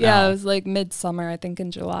while ago now. Yeah, it was like midsummer, I think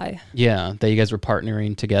in July. Yeah, that you guys were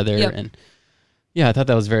partnering together, and yeah, I thought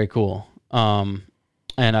that was very cool. And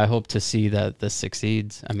I hope to see that this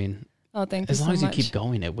succeeds. I mean, thank you as so long as much. you keep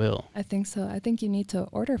going, it will. I think so. I think you need to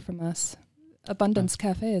order from us. Abundance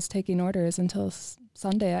Cafe is taking orders until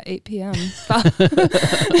Sunday at 8 p.m.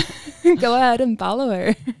 Go ahead and follow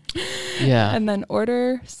her. Yeah. And then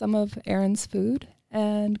order some of Erin's food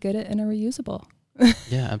and get it in a reusable.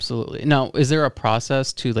 Yeah, absolutely. Now, is there a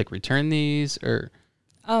process to like return these or?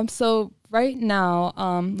 So right now,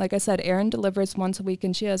 like I said, Erin delivers once a week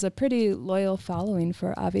and she has a pretty loyal following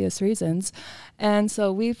for obvious reasons. And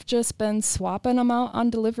so we've just been swapping them out on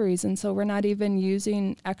deliveries. And so we're not even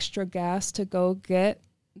using extra gas to go get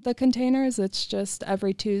the containers. It's just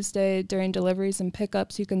every Tuesday during deliveries and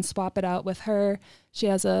pickups, you can swap it out with her. She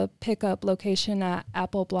has a pickup location at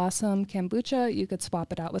Apple Blossom Kombucha. You could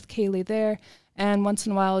swap it out with Kaylee there. And once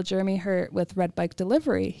in a while, Jeremy Hurt with Red Bike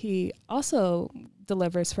Delivery, he also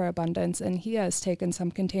delivers for Abundance, and he has taken some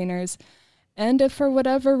containers. And if for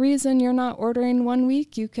whatever reason you're not ordering 1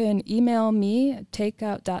 week, you can email me,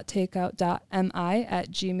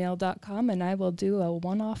 takeout.takeout.mi@gmail.com, and I will do a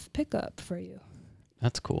one-off pickup for you.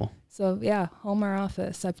 That's cool. So yeah, home or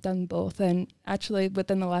office, I've done both. And actually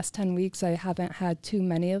within the last 10 weeks, I haven't had too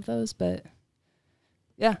many of those, but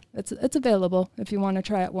yeah, it's available if you want to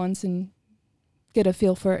try it once and get a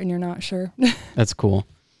feel for it and you're not sure. That's cool.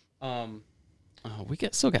 We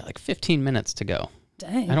still got like 15 minutes to go.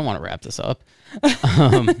 Dang. I don't want to wrap this up.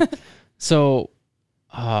 So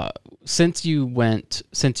since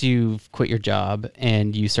you've quit your job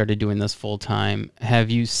and you started doing this full time, have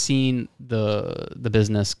you seen the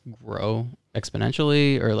business grow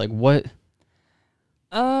exponentially or like what?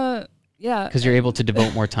 Yeah. Because you're able to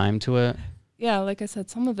devote more time to it. Yeah. Like I said,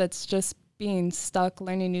 some of it's just being stuck,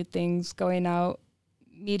 learning new things, going out,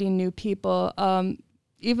 meeting new people.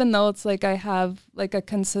 Even though it's like I have like a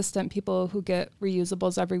consistent people who get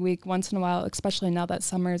reusables every week, once in a while, especially now that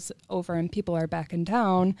summer's over and people are back in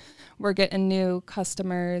town, we're getting new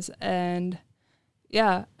customers and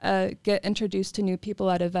get introduced to new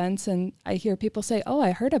people at events. And I hear people say, "Oh,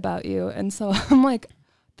 I heard about you." And so I'm like,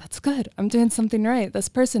 that's good. I'm doing something right. This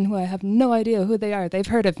person who I have no idea who they are, they've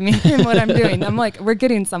heard of me and what I'm doing. I'm like, we're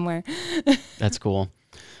getting somewhere. That's cool.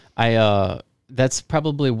 That's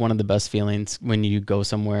probably one of the best feelings when you go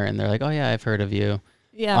somewhere and they're like, "Oh yeah, I've heard of you."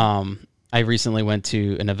 Yeah. I recently went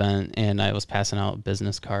to an event and I was passing out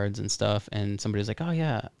business cards and stuff, and somebody's like, "Oh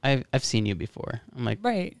yeah, I've seen you before." I'm like,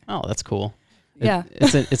 right. "Oh, that's cool." Yeah.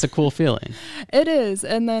 It's a cool feeling. It is.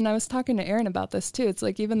 And then I was talking to Erin about this too. It's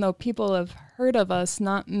like, even though people have heard of us,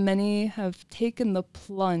 not many have taken the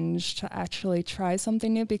plunge to actually try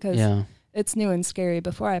something new because it's new and scary.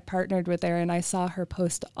 Before I partnered with Erin, I saw her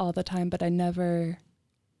post all the time, but I never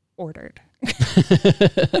ordered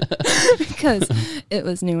because it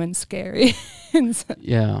was new and scary.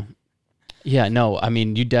 Yeah. No, I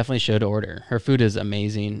mean, you definitely should order. Her food is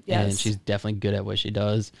amazing and she's definitely good at what she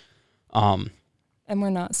does. And we're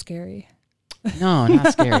not scary. No,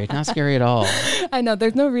 not scary. Not scary at all. I know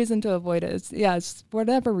there's no reason to avoid it. It's for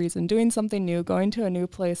whatever reason, doing something new, going to a new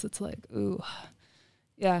place. It's like, ooh,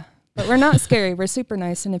 yeah. But we're not scary. We're super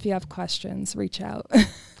nice. And if you have questions, reach out.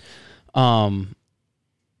 I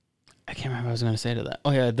can't remember what I was going to say to that.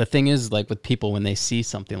 Oh yeah. The thing is, like with people, when they see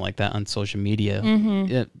something like that on social media,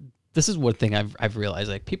 this is one thing I've realized,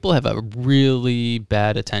 like people have a really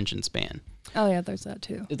bad attention span. Oh yeah, there's that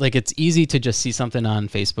too. Like it's easy to just see something on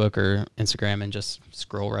Facebook or Instagram and just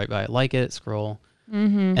scroll right by it, like it, scroll,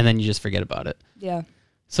 and then you just forget about it. Yeah.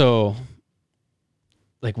 So,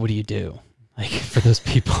 like, what do you do, like, for those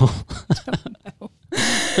people?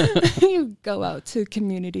 You go out to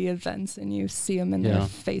community events and you see them in their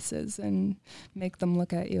faces and make them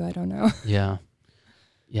look at you. I don't know. Yeah.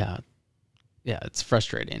 It's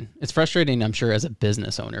frustrating. It's frustrating, I'm sure, as a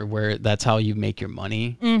business owner, where that's how you make your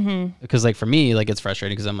money. Because, like, for me, like, it's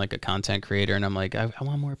frustrating because I'm like a content creator, and I'm like, I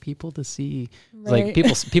want more people to see. Right. Like,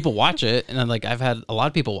 people watch it, and then, like, I've had a lot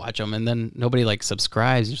of people watch them, and then nobody like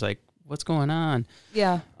subscribes. It's like, what's going on?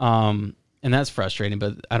 Yeah. And that's frustrating.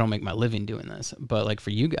 But I don't make my living doing this. But like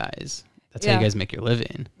for you guys, that's how you guys make your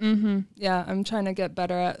living. Yeah, I'm trying to get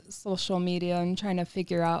better at social media. I'm trying to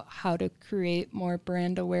figure out how to create more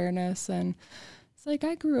brand awareness and It's like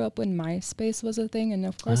I grew up when MySpace was a thing, and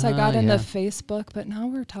of course I got into Facebook, but now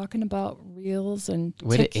we're talking about reels and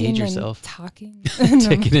way to age yourself. Talking.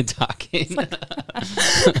 Ticking and talking. That's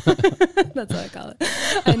what I call it.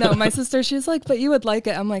 I know. My sister, she's like, but you would like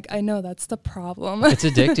it. I'm like, I know, that's the problem. It's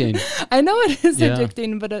addicting. I know it is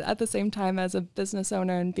addicting, but at the same time, as a business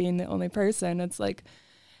owner and being the only person, it's like,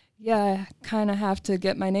 yeah, I kind of have to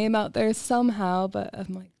get my name out there somehow, but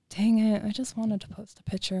I'm like, dang it, I just wanted to post a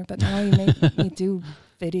picture, but now you make me do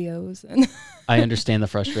videos. And I understand the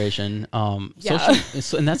frustration.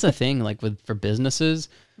 Social, and that's the thing, like for businesses,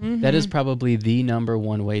 that is probably the number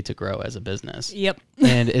one way to grow as a business. Yep.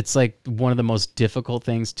 And it's like one of the most difficult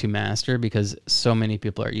things to master because so many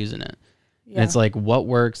people are using it. Yeah. And it's like what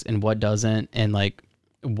works and what doesn't, and like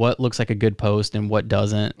what looks like a good post and what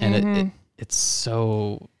doesn't. And it's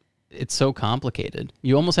so complicated.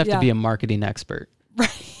 You almost have to be a marketing expert. Right.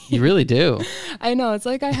 You really do. I know. It's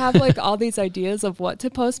like I have like all these ideas of what to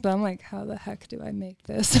post, but I'm like, how the heck do I make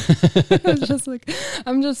this? It's just like,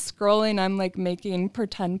 I'm just scrolling. I'm like making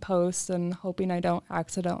pretend posts and hoping I don't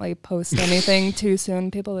accidentally post anything too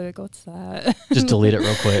soon. People are like, what's that? Just delete it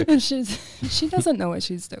real quick. She doesn't know what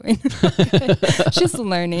she's doing. She's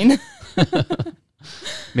learning.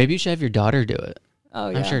 Maybe you should have your daughter do it. Oh,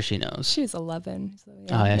 yeah. I'm sure she knows. She's 11. So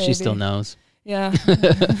yeah, maybe. She still knows. Yeah.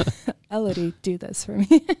 Elodie, do this for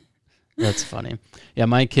me. That's funny. Yeah,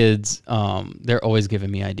 my kids, they're always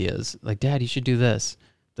giving me ideas. Like, Dad, you should do this.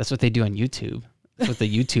 That's what they do on YouTube. That's what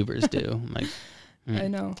the YouTubers do. I'm like, I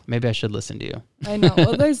know. Maybe I should listen to you. I know.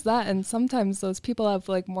 Well, there's that. And sometimes those people have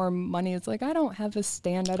like more money. It's like, I don't have a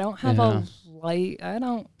stand. I don't have a light. I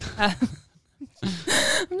don't have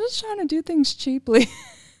I'm just trying to do things cheaply.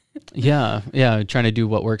 Yeah. Trying to do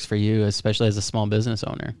what works for you, especially as a small business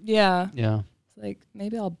owner. Yeah. Yeah. It's like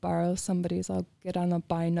maybe I'll borrow somebody's. I'll get on a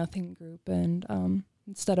buy nothing group, and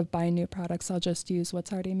instead of buying new products, I'll just use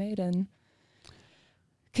what's already made and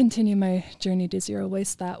continue my journey to zero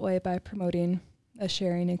waste that way by promoting a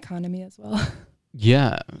sharing economy as well.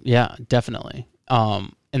 Yeah, definitely.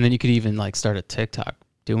 And then you could even like start a TikTok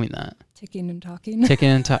doing that. Ticking and talking.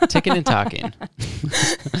 Ticking and talking.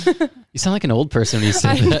 You sound like an old person when you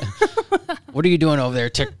say that. What are you doing over there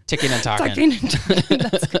ticking and talking? Ticking and talking.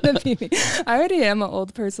 That's going to be me. I already am an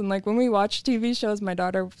old person. Like when we watch TV shows, my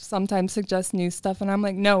daughter sometimes suggests new stuff. And I'm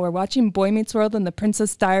like, no, we're watching Boy Meets World and The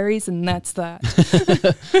Princess Diaries. And that's that.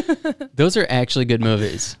 Those are actually good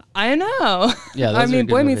movies. I know. Yeah, I mean,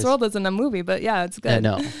 Boy movies. Meets World isn't a movie, but yeah, it's good. Yeah,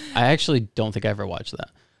 no, I actually don't think I ever watched that.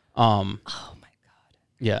 Oh my God.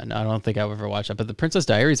 Yeah, no, I don't think I've ever watched that. But The Princess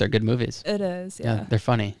Diaries are good movies. It is, yeah. They're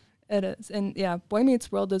funny. It is. And yeah, Boy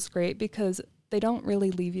Meets World is great because they don't really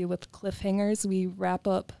leave you with cliffhangers. We wrap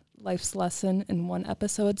up life's lesson in one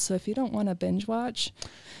episode. So if you don't want to binge watch,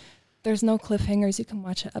 there's no cliffhangers. You can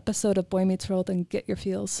watch an episode of Boy Meets World and get your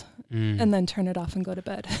feels and then turn it off and go to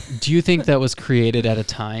bed. Do you think that was created at a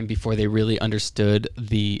time before they really understood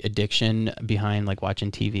the addiction behind like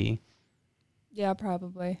watching TV? Yeah,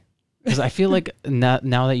 probably. Because I feel like now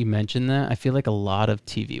that you mention that, I feel like a lot of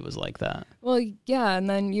TV was like that. Well, yeah, and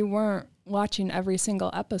then you weren't watching every single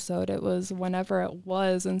episode. It was whenever it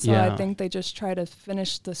was. And so I think they just try to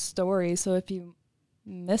finish the story. So if you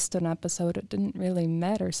missed an episode, it didn't really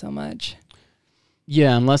matter so much.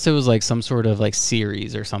 Yeah, unless it was like some sort of like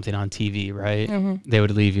series or something on TV, right? Mm-hmm. They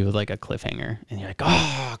would leave you with like a cliffhanger. And you're like,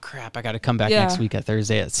 oh, crap, I got to come back next week at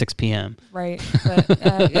Thursday at 6 p.m. Right.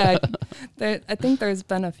 But I think there's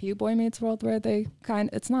been a few Boy Meets World where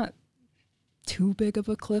it's not too big of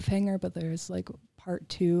a cliffhanger, but there's like part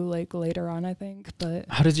 2 like later on, I think. But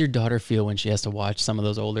how does your daughter feel when she has to watch some of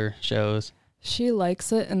those older shows? She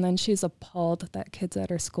likes it, and then she's appalled that kids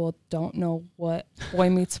at her school don't know what Boy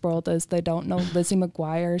Meets World is. They don't know Lizzie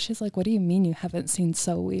McGuire. She's like, what do you mean you haven't seen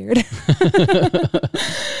So Weird?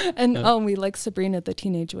 And we like Sabrina the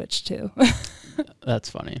Teenage Witch too.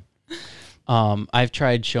 That's funny. I've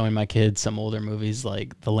tried showing my kids some older movies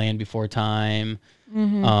like The Land Before Time,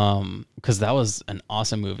 because that was an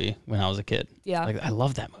awesome movie when I was a kid. Yeah, like I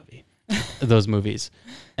love that movie, those movies.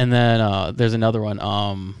 And then there's another one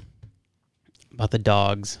about the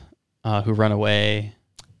dogs who run away.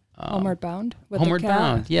 Homeward Bound. Homeward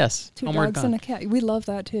Bound, yes. Two Homeward dogs Bound. and a cat. We love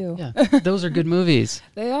that too. Yeah, those are good movies.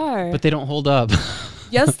 They are. But they don't hold up.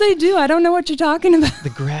 Yes, they do. I don't know what you're talking about. The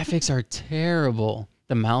graphics are terrible.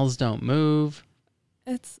 The mouths don't move.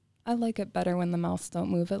 I like it better when the mouths don't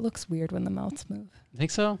move. It looks weird when the mouths move.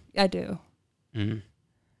 Think so? I do. I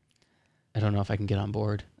don't know if I can get on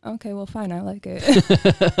board. Okay, well, fine. I like it.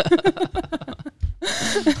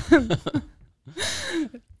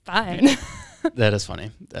 Fine. That is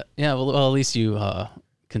funny. Well, at least you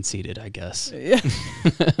conceited, I guess. Yeah.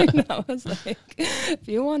 I was like, if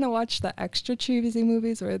you want to watch the extra cheesy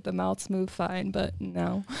movies where the mouths move, fine, but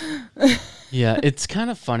no. Yeah, it's kind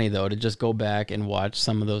of funny though to just go back and watch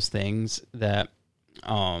some of those things that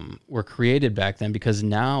were created back then, because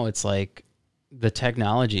now it's like the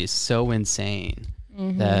technology is so insane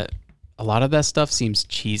that a lot of that stuff seems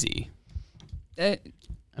cheesy. I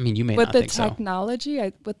mean, you may not think so.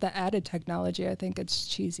 With the added technology, I think it's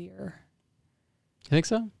cheesier. You think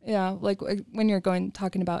so? Yeah, like when you're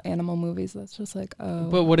talking about animal movies, that's just like, oh.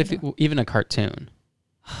 But what if even a cartoon?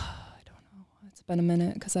 I don't know. It's been a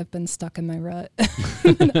minute because I've been stuck in my rut.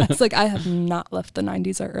 It's like I have not left the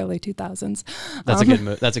 90s or early 2000s. That's a good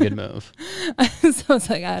move. That's a good move. So it's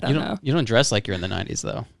like, I don't know. You don't dress like you're in the 90s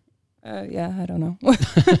though. Yeah, I don't know.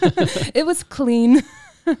 It was clean.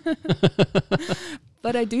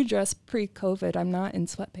 But I do dress pre-COVID. I'm not in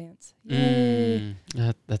sweatpants. Yay.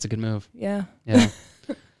 That's a good move. Yeah. Yeah.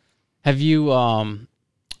 Have you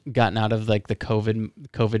gotten out of like the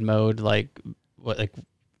COVID mode, like what, like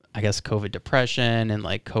I guess COVID depression and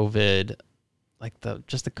like COVID, like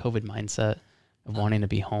just the COVID mindset of wanting to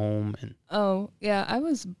be home? And oh yeah, I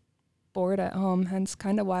was bored at home, hence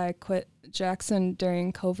kind of why I quit Jackson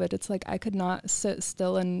during COVID. It's like I could not sit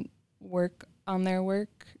still and work on their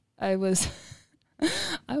work. I was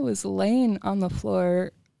laying on the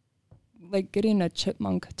floor, like getting a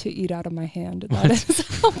chipmunk to eat out of my hand. That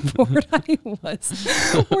is how bored I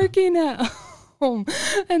was working at home.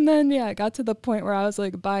 And then, I got to the point where I was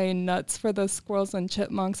like buying nuts for the squirrels and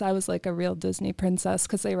chipmunks. I was like a real Disney princess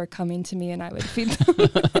because they were coming to me and I would feed them.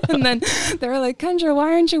 And then they were like, Kendra,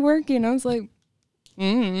 why aren't you working? I was like,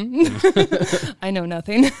 I know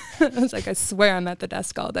nothing. I was like, I swear I'm at the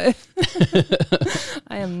desk all day.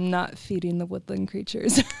 I am not feeding the woodland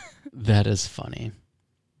creatures. That is funny.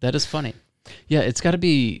 Yeah, that's got to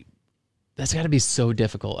be so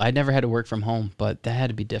difficult. I never had to work from home, but that had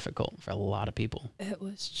to be difficult for a lot of people. It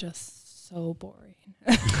was just so boring.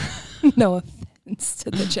 No offense to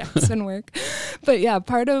the Jackson work. But yeah,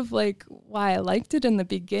 part of like why I liked it in the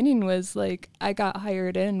beginning was like I got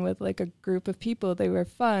hired in with like a group of people. They were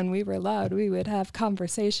fun. We were loud. We would have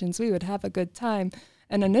conversations. We would have a good time.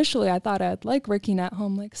 And initially I thought I'd like working at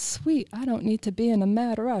home, like, sweet, I don't need to be in a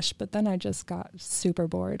mad rush. But then I just got super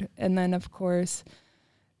bored. And then of course,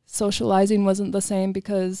 socializing wasn't the same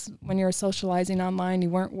because when you were socializing online, you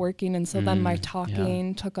weren't working. And so then my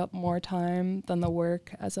talking took up more time than the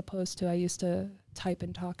work, as opposed to I used to type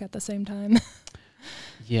and talk at the same time.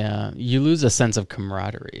 Yeah. You lose a sense of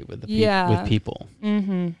camaraderie with with people.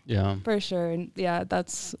 Mm-hmm. Yeah. For sure. And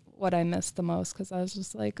that's what I missed the most, because I was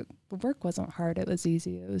just like, the work wasn't hard. It was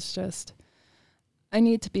easy. It was just, I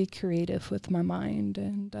need to be creative with my mind.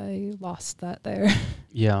 And I lost that there.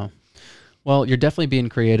 Yeah. Well, you're definitely being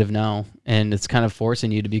creative now, and it's kind of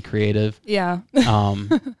forcing you to be creative. Yeah.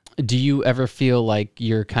 Do you ever feel like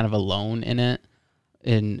you're kind of alone in it,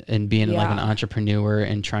 in being like an entrepreneur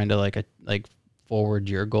and trying to like forward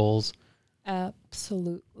your goals?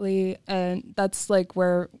 Absolutely. And that's like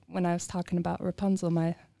where, when I was talking about Rapunzel,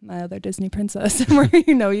 my other Disney princess, where,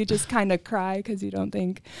 you just kind of cry because you don't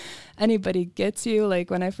think anybody gets you. Like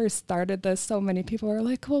when I first started this, so many people were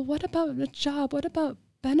like, well, what about a job? What about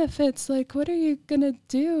benefits? Like, what are you going to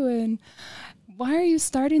do? And why are you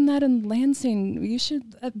starting that in Lansing? You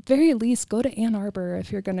should at very least go to Ann Arbor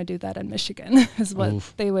if you're going to do that in Michigan, is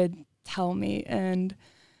what they would tell me. And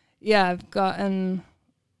I've gotten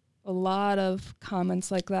a lot of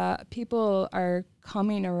comments like that. People are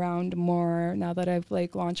coming around more now that I've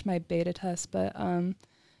like launched my beta test. But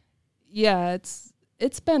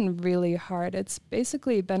it's been really hard. It's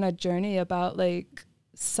basically been a journey about like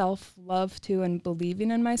self-love too, and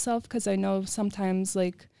believing in myself, because I know sometimes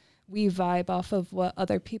like we vibe off of what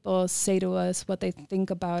other people say to us, what they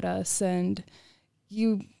think about us, and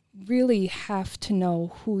you really have to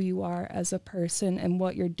know who you are as a person and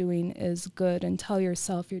what you're doing is good, and tell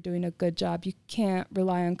yourself you're doing a good job. You can't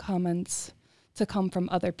rely on comments to come from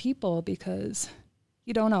other people because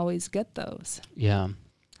you don't always get those. Yeah.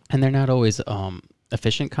 And they're not always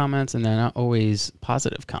efficient comments, and they're not always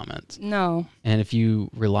positive comments. No. And if you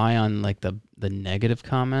rely on like the negative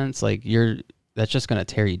comments, like that's just going to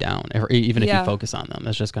tear you down. Or even if you focus on them,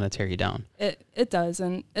 that's just going to tear you down. It does.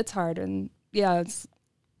 And it's hard. And it's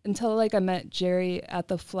until like I met Jerry at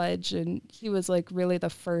the Fledge, and he was like really the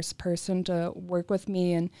first person to work with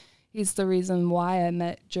me. And he's the reason why I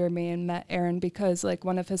met Jeremy and met Aaron, because like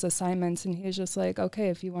one of his assignments, and he was just like, okay,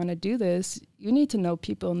 if you want to do this, you need to know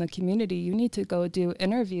people in the community. You need to go do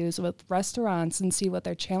interviews with restaurants and see what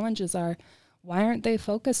their challenges are. Why aren't they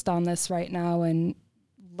focused on this right now, and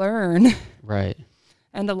learn? Right.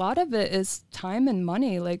 And a lot of it is time and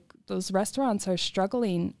money. Like those restaurants are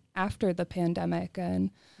struggling after the pandemic,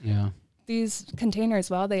 and these containers,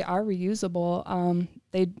 while they are reusable,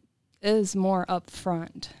 they is more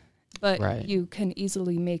upfront, but you can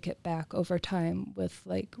easily make it back over time with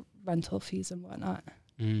like rental fees and whatnot.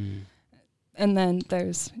 And then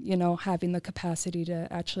there's, you know, having the capacity to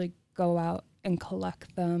actually go out and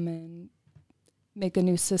collect them and make a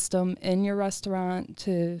new system in your restaurant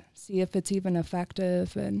to see if it's even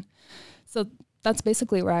effective. And so that's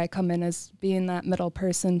basically where I come in, as being that middle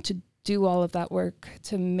person to do all of that work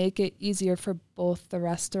to make it easier for both the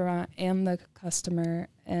restaurant and the customer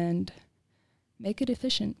and make it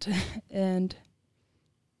efficient. And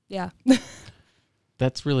yeah.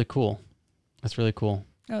 That's really cool. That's really cool.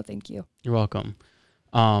 Oh, thank you. You're welcome.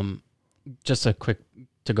 Just a quick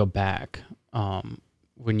to go back.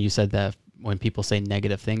 When you said that, when people say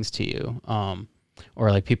negative things to you,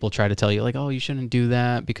 or like people try to tell you like, oh, you shouldn't do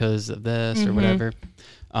that because of this or whatever.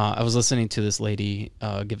 I was listening to this lady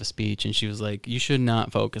give a speech, and she was like, you should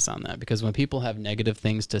not focus on that, because when people have negative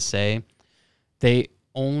things to say, they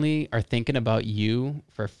only are thinking about you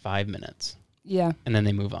for 5 minutes. Yeah. And then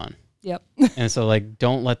they move on. Yep. And so like,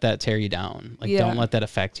 don't let that tear you down. Like, don't let that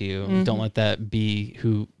affect you. Don't let that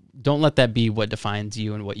be what defines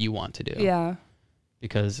you and what you want to do. Yeah.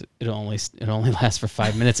 Because it only lasts for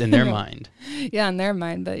 5 minutes in their mind. Yeah, in their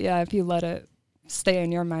mind. But yeah, if you let it stay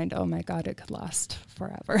in your mind, oh my God, it could last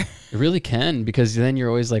forever. It really can, because then you're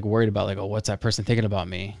always like worried about like, oh, what's that person thinking about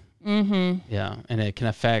me? Yeah. And it can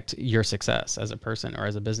affect your success as a person or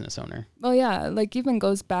as a business owner. Well, yeah, like even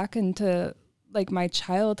goes back into like my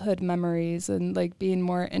childhood memories and like being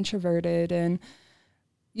more introverted, and,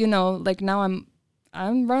 you know, like now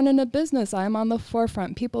I'm running a business. I'm on the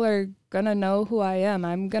forefront. People are going to know who I am.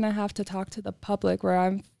 I'm going to have to talk to the public, where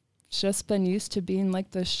I've just been used to being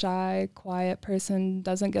like the shy, quiet person,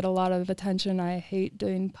 doesn't get a lot of attention. I hate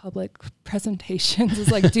doing public presentations.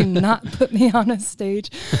 It's like, do not put me on a stage.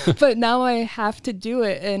 But now I have to do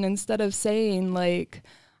it. And instead of saying like,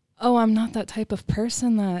 oh, I'm not that type of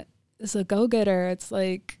person that is a go-getter, it's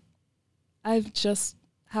like, I've just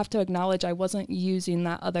have to acknowledge I wasn't using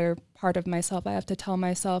that other part of myself. I have to tell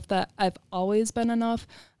myself that I've always been enough.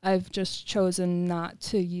 I've just chosen not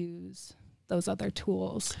to use those other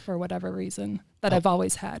tools for whatever reason that I've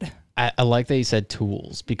always had. I like that you said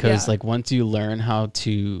tools, because like once you learn how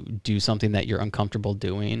to do something that you're uncomfortable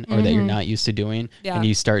doing or that you're not used to doing, and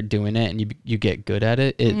you start doing it and you get good at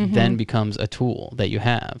it, it then becomes a tool that you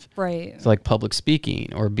have. Right. So like public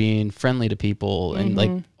speaking or being friendly to people and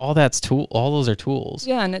like all those are tools.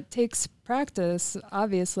 Yeah. And it takes practice,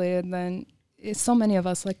 obviously. And then so many of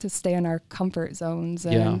us like to stay in our comfort zones,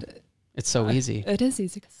 and it's so easy. It is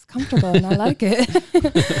easy because it's comfortable and I like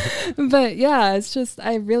it. But yeah, it's just,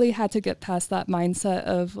 I really had to get past that mindset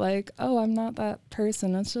of like, oh, I'm not that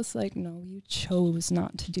person. It's just like, no, you chose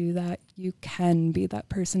not to do that. You can be that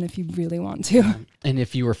person if you really want to. And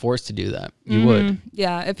if you were forced to do that, you would.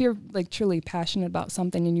 Yeah. If you're like truly passionate about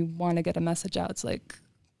something and you want to get a message out, it's like,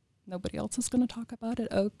 nobody else is going to talk about it.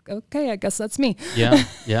 Oh, okay. I guess that's me. Yeah.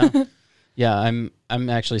 Yeah. Yeah, I'm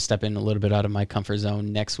actually stepping a little bit out of my comfort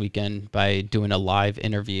zone next weekend by doing a live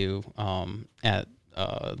interview at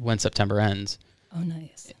When September Ends. Oh,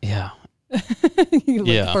 nice. Yeah. You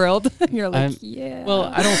look thrilled. You're like, yeah. Well,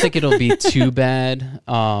 I don't think it'll be too bad.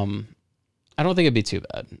 I don't think it'd be too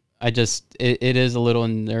bad. It is a little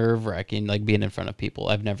nerve-wracking, like being in front of people.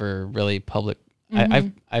 I've never really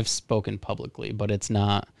I've spoken publicly, but it's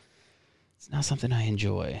not something I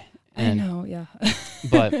enjoy. And, I know, yeah.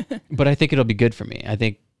 but I think it'll be good for me. I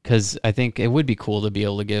think it would be cool to be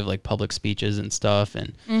able to give like public speeches and stuff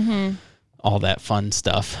and all that fun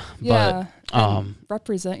stuff. Yeah, but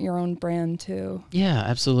represent your own brand too. Yeah,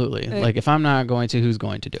 absolutely. Like if I'm not going to, who's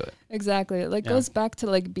going to do it? Exactly. It like goes back to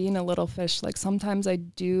like being a little fish. Like sometimes I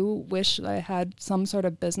do wish I had some sort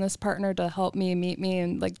of business partner to help me meet me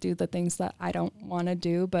and like do the things that I don't want to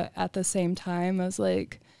do. But at the same time, I was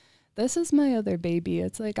like, this is my other baby.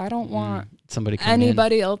 It's like, I don't want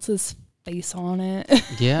anybody else's face on it.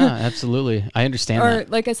 Yeah, absolutely. I understand that. Or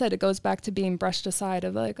like I said, it goes back to being brushed aside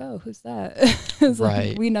of like, oh, who's that? It's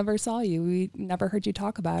like, we never saw you. We never heard you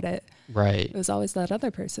talk about it. Right. It was always that other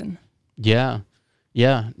person. Yeah.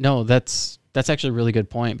 Yeah. No, that's actually a really good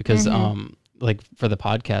point, because like for the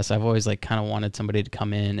podcast, I've always like kind of wanted somebody to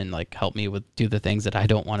come in and like help me do the things that I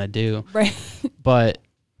don't want to do. Right. But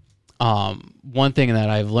one thing that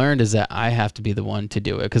I've learned is that I have to be the one to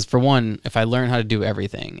do it. Because for one, if I learn how to do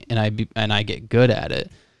everything and I get good at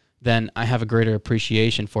it, then I have a greater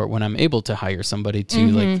appreciation for it when I'm able to hire somebody to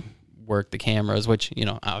like work the cameras, which, you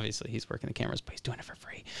know, obviously he's working the cameras, but he's doing it for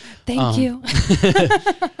free. Thank you.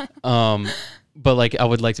 But like, I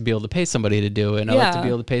would like to be able to pay somebody to do it. And I like to be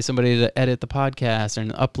able to pay somebody to edit the podcast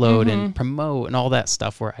and upload and promote and all that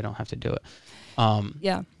stuff where I don't have to do it.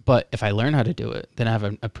 But if I learn how to do it, then I have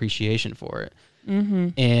an appreciation for it.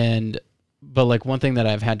 But like one thing that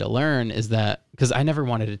I've had to learn is that, because I never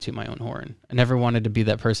wanted to toot my own horn. I never wanted to be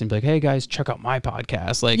that person, be like, hey guys, check out my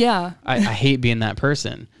podcast. Like, I hate being that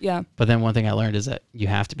person. But then one thing I learned is that you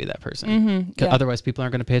have to be that person. Otherwise people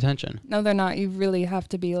aren't going to pay attention. No, they're not. You really have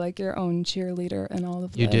to be like your own cheerleader and all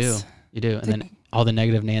of this. You do. And then all the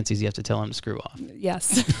negative Nancys, you have to tell them to screw off.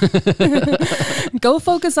 Yes. Go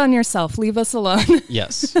focus on yourself. Leave us alone.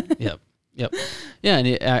 Yes. Yep. Yeah.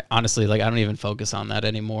 And honestly, like, I don't even focus on that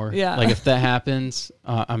anymore. Like if that happens,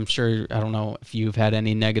 I'm sure, I don't know if you've had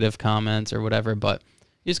any negative comments or whatever, but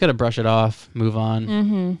you just got to brush it off, move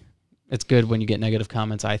on. It's good when you get negative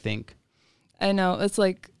comments, I think. I know. It's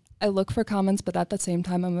like, I look for comments, but at the same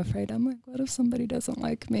time, I'm afraid. I'm like, what if somebody doesn't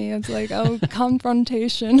like me? It's like, oh,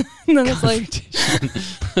 confrontation. And then it's like,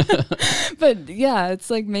 but yeah,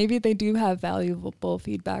 it's like maybe they do have valuable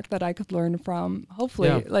feedback that I could learn from.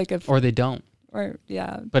 Hopefully, like if or they don't,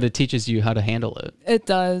 but it teaches you how to handle it. It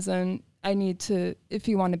does, and I need to. If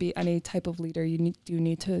you want to be any type of leader, you do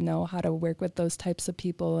need to know how to work with those types of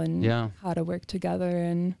people and how to work together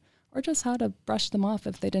and. Or just how to brush them off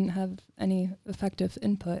if they didn't have any effective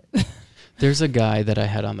input. There's a guy that I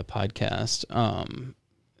had on the podcast.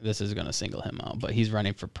 This is going to single him out, but he's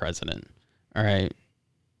running for president. All right.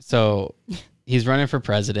 So he's running for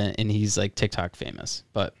president and he's like TikTok famous.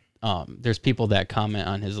 But there's people that comment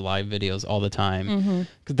on his live videos all the time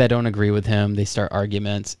that don't agree with him. They start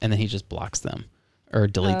arguments and then he just blocks them or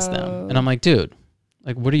deletes them. And I'm like, dude.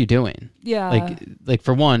 Like, what are you doing? Like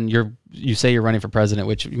for one, you say you're running for president,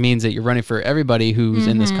 which means that you're running for everybody who's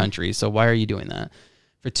in this country. So why are you doing that?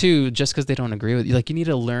 For two, just because they don't agree with you, like you need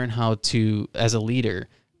to learn how to, as a leader,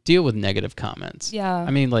 deal with negative comments. I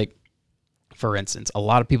mean, like, for instance, a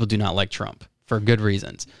lot of people do not like Trump for good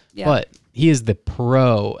reasons, but he is the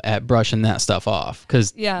pro at brushing that stuff off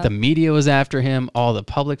because the media was after him. All the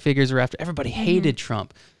public figures were after, everybody hated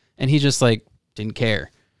Trump and he just like didn't care.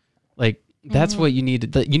 Like, that's what you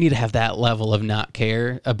need to, you need to have that level of not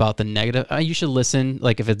care about the negative. You should listen,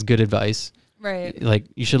 like if it's good advice, right? Like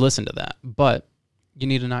you should listen to that, but you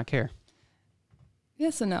need to not care.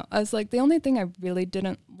 Yes and no. I was like, the only thing I really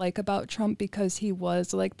didn't like about Trump, because he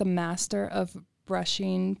was like the master of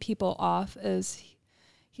brushing people off, is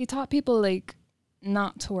he taught people like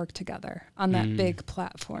not to work together on that big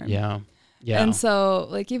platform. Yeah. And so,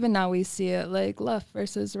 like, even now we see it, like, left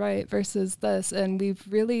versus right versus this, and we've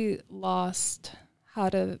really lost how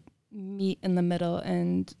to meet in the middle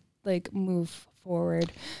and, like, move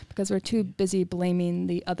forward because we're too busy blaming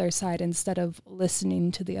the other side instead of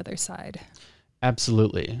listening to the other side.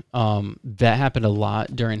 Absolutely. That happened a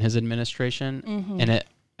lot during his administration, and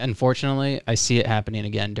unfortunately, I see it happening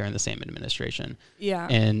again during the same administration.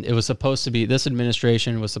 And it was supposed to be, this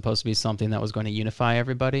administration was supposed to be something that was going to unify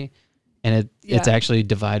everybody. And it's actually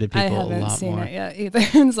divided people a lot more. I haven't seen it yet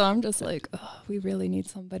either. And so I'm just like, oh, we really need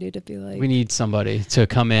somebody to be like. We need somebody to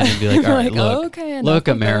come in and be like, all right, look,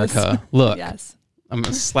 America, look. I'm going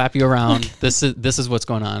to slap you around. This is what's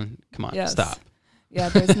going on. Come on, stop. Yeah,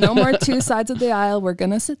 there's no more two sides of the aisle. We're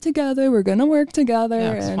going to sit together. We're going to work together.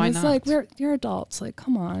 And why not? Like, you're adults. Like,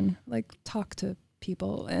 come on. Like, talk to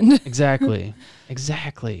people. And Exactly.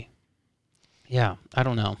 Yeah, I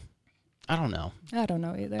don't know. I don't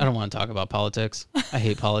know either. I don't want to talk about politics. I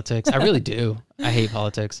hate politics. I really do. I hate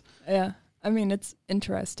politics. Yeah. I mean, it's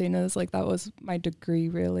interesting. It was like, that was my degree,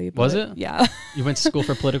 really. Was it? Yeah. You went to school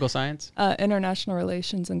for political science? International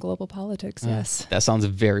relations and global politics, yes. That sounds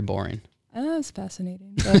very boring. It was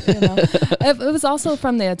fascinating. But, you know, it was also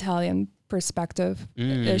from the Italian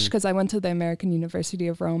perspective-ish, because I went to the American University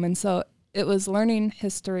of Rome. And so it was learning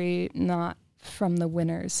history, not from the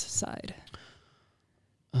winner's side.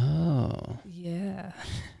 Oh. Yeah.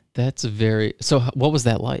 That's so what was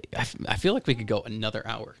that like? I feel like we could go another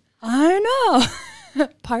hour. I know.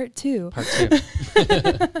 Part two.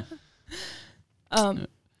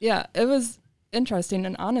 Yeah, it was interesting.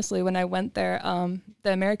 And honestly, when I went there,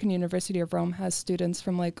 the American University of Rome has students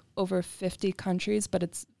from like over 50 countries, but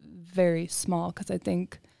it's very small because I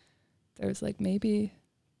think there's like maybe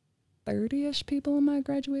 30-ish people in my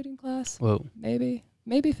graduating class. Whoa. Maybe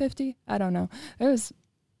 50. I don't know. It was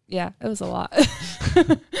a lot.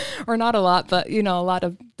 Or not a lot, but, you know, a lot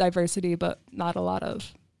of diversity, but not a lot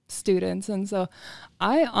of students. And so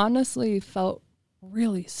I honestly felt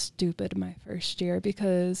really stupid my first year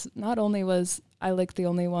because not only was I like the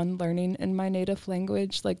only one learning in my native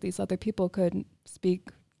language. Like these other people could speak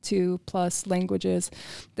 2+ languages.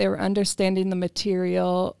 They were understanding the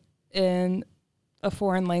material in a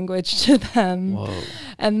foreign language to them. Whoa.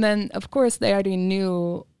 And then, of course, they already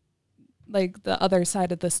knew like the other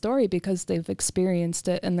side of the story because they've experienced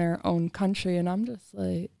it in their own country. And I'm just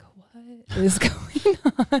like, what is going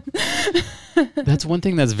on? That's one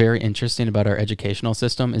thing that's very interesting about our educational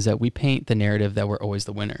system is that we paint the narrative that we're always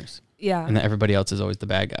the winners. Yeah. And that everybody else is always the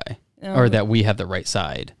bad guy. Or that we have the right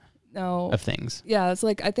side of things. Yeah, it's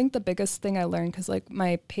like I think the biggest thing I learned, because like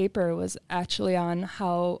my paper was actually on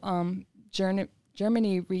how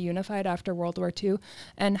Germany reunified after World War II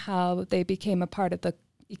and how they became a part of the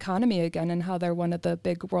economy again and how they're one of the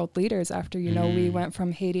big world leaders after, you know, we went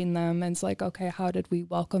from hating them, and it's like, okay, how did we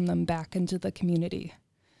welcome them back into the community?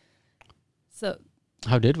 So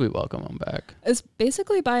how did we welcome them back? It's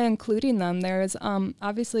basically by including them. There's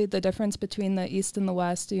obviously the difference between the East and the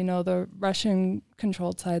West. You know, the Russian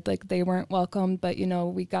controlled side, like they weren't welcomed, but, you know,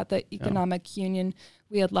 we got the economic union.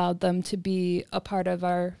 We allowed them to be a part of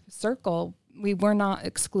our circle. We were not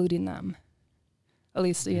excluding them. At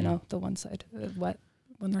least, you know, the one side,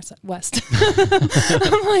 West.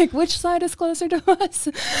 I'm like, which side is closer to us?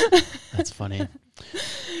 That's funny.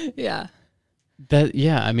 Yeah.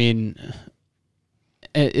 I mean,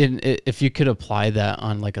 if you could apply that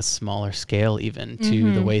on like a smaller scale, even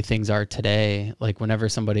to the way things are today, like whenever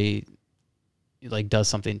somebody like does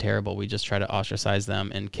something terrible, we just try to ostracize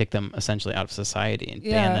them and kick them essentially out of society and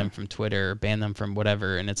ban them from Twitter, ban them from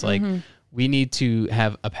whatever. And it's like, we need to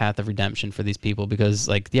have a path of redemption for these people because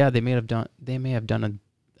like, yeah, they may have done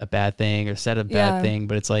a bad thing or said a bad thing,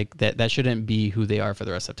 but it's like that shouldn't be who they are for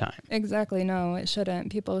the rest of time. Exactly. No, it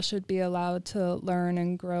shouldn't. People should be allowed to learn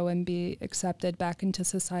and grow and be accepted back into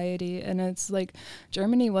society. And it's like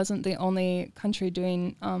Germany wasn't the only country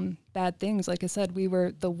doing bad things. Like I said, we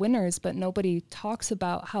were the winners, but nobody talks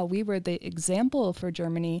about how we were the example for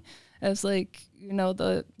Germany. As like, you know,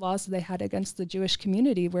 the laws they had against the Jewish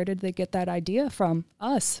community, where did they get that idea from?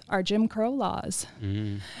 Us, our Jim Crow laws.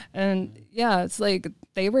 And yeah, it's like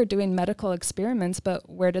they were doing medical experiments, but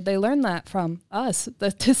where did they learn that from? Us,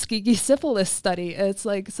 the Tuskegee syphilis study. It's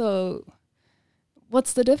like, so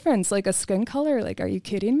what's the difference? Like a skin color? Like, are you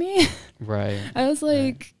kidding me? Right. I was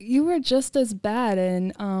like, you were just as bad.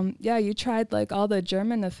 And you tried like all the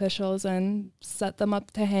German officials and set them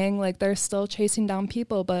up to hang. Like they're still chasing down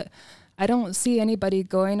people, but I don't see anybody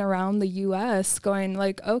going around the U.S. going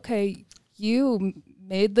like, okay, you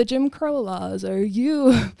made the Jim Crow laws or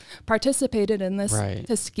you participated in this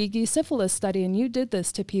Tuskegee syphilis study and you did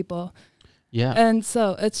this to people. Yeah. And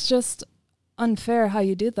so it's just unfair how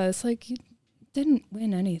you did that. It's like you didn't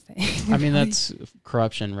win anything. I mean, that's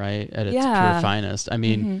corruption, right? At its pure finest. I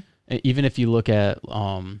mean, even if you look at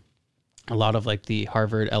a lot of like the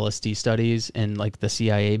Harvard LSD studies and like the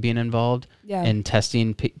CIA being involved and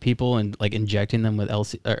testing people and like injecting them with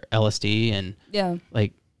LSD and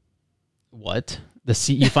like what?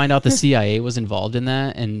 You find out the CIA was involved in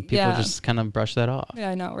that and people just kind of brush that off.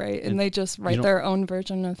 Yeah, I know, right? And they just write their own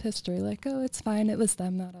version of history like, oh, it's fine. It was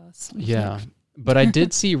them, not us. Yeah. But I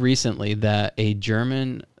did see recently that a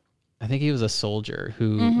German, I think he was a soldier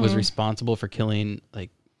who was responsible for killing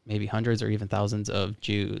like maybe hundreds or even thousands of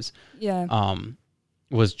Jews. Yeah.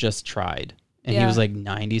 Was just tried. And he was like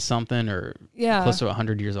 90 something or close to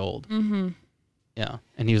 100 years old. Yeah.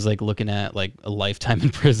 And he was like looking at like a lifetime in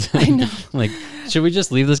prison. I know. Like, should we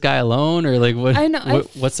just leave this guy alone or like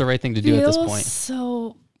what's the right thing to do at this point?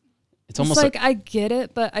 So it's almost like I get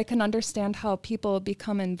it, but I can understand how people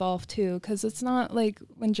become involved too. Cause it's not like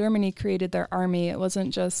when Germany created their army, it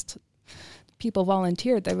wasn't just people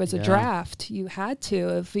volunteered. There was a draft. You had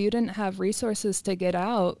to. If you didn't have resources to get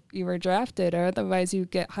out, you were drafted, or otherwise you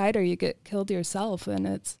get hired or you get killed yourself. And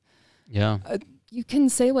it's you can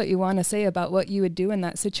say what you want to say about what you would do in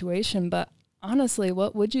that situation, but honestly,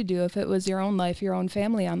 what would you do if it was your own life, your own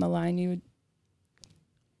family on the line? You would.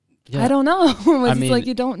 I don't know. It's like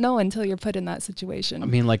you don't know until you're put in that situation. I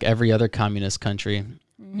mean, like every other communist country,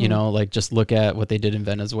 you know, like just look at what they did in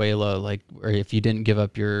Venezuela. Like, or if you didn't give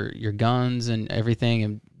up your guns and everything,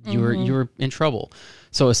 and you were in trouble.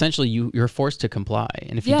 So essentially, you're forced to comply.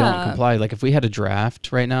 And if you don't comply, like if we had a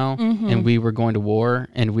draft right now and we were going to war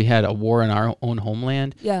and we had a war in our own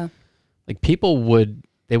homeland, like people would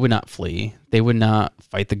not flee. They would not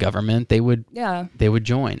fight the government. They would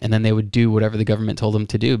join, and then they would do whatever the government told them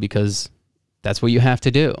to do because that's what you have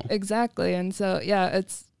to do. Exactly. And so,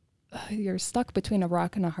 it's you're stuck between a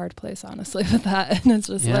rock and a hard place, honestly, with that. And it's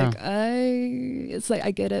just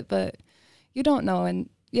I get it, but you don't know. And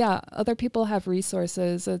other people have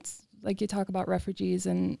resources. It's like you talk about refugees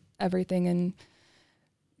and everything. And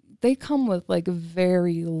they come with like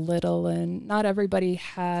very little, and not everybody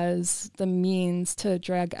has the means to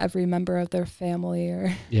drag every member of their family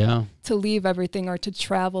or to leave everything or to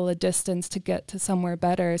travel a distance to get to somewhere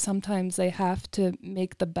better. Sometimes they have to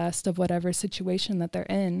make the best of whatever situation that they're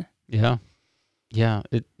in. Yeah.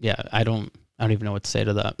 I don't even know what to say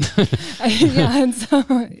to that. And so,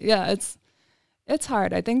 it's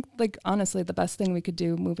hard. I think, like, honestly, the best thing we could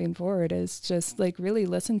do moving forward is just like really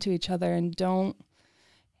listen to each other and don't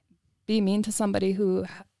be mean to somebody who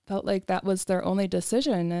felt like that was their only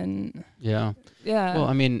decision. And well,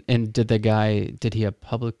 I mean, and did he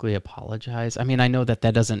publicly apologize? I mean, I know that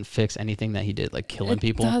doesn't fix anything that he did, like killing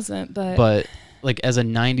people. It doesn't, but like, as a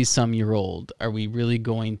 90-some-year-old, are we really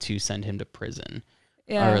going to send him to prison?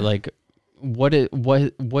 Or like,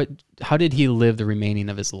 how did he live the remaining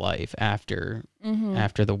of his life after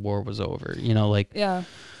the war was over? You know, like, I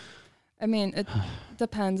mean, it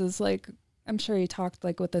depends. It's like, I'm sure he talked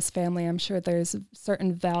like with his family. I'm sure there's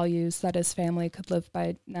certain values that his family could live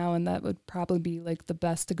by now, and that would probably be like the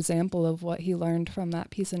best example of what he learned from that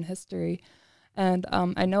piece in history. And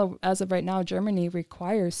I know as of right now, Germany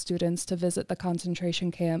requires students to visit the concentration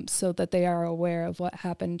camps so that they are aware of what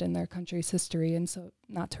happened in their country's history, and so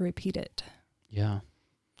not to repeat it. Yeah.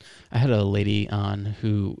 I had a lady on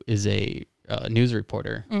who is a news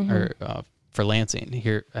reporter for Lansing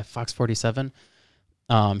here at Fox 47.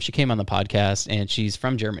 She came on the podcast, and she's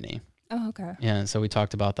from Germany. Oh, okay. Yeah, and so we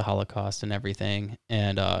talked about the Holocaust and everything,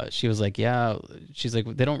 and she was like, she's like,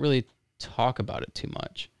 they don't really talk about it too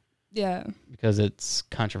much. Yeah. Because it's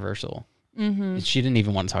controversial. Mm-hmm. She didn't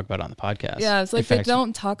even want to talk about it on the podcast. Yeah, it's like they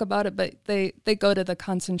don't talk about it, but they go to the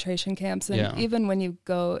concentration camps, and even when you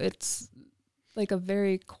go, it's like a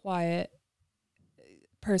very quiet,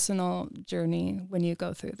 personal journey when you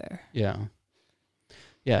go through there. Yeah.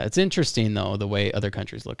 Yeah, it's interesting, though, the way other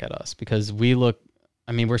countries look at us, because we're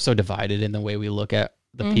so divided in the way we look at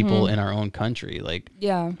the people in our own country. Like,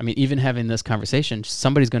 I mean, even having this conversation,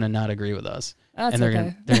 somebody's going to not agree with us. That's and they're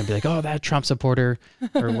okay. Gonna be like, oh, that Trump supporter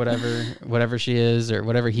or whatever she is or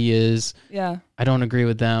whatever he is. Yeah. I don't agree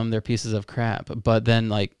with them. They're pieces of crap. But then,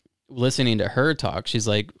 like, listening to her talk, she's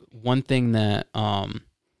like, one thing that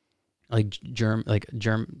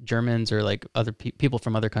Germans or like other people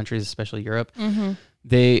from other countries, especially Europe,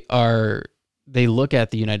 they look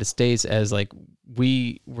at the United States as like,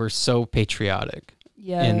 we're so patriotic.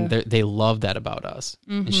 Yeah. And they love that about us.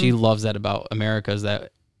 And she loves that about America, is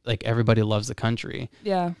that like everybody loves the country.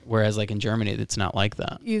 Yeah. Whereas like in Germany, it's not like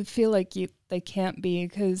that. You feel like they can't be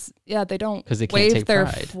because they don't they can't wave take their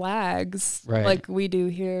pride. Flags right. like we do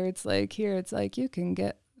here. It's like you can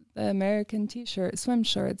get the American t-shirt, swim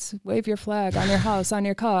shorts, wave your flag on your house, on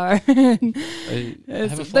your car. I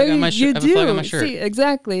have a flag on my shirt. You do. See,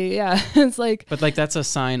 exactly. Yeah. It's like, but like, that's a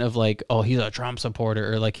sign of like, oh, he's a Trump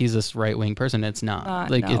supporter, or like he's this right-wing person. It's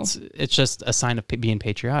not like, no. it's just a sign of being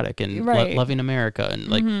patriotic and loving America. And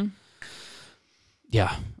like,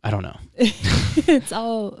 yeah, I don't know. It's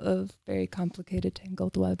all a very complicated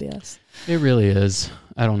tangled web. Yes. It really is.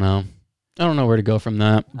 I don't know where to go from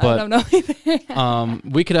that, but I don't know either.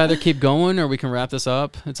 We could either keep going or we can wrap this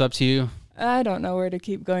up. It's up to you. I don't know where to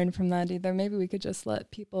keep going from that either. Maybe we could just let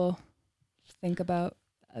people think about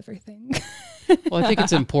everything. Well, I think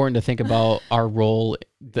it's important to think about our role,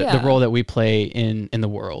 the role that we play in the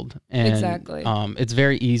world. And exactly. It's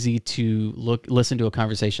very easy to listen to a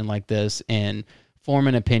conversation like this and form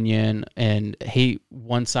an opinion and hate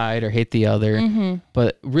one side or hate the other.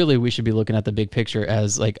 But really, we should be looking at the big picture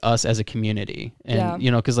as like us as a community. And,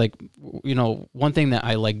 because like, one thing that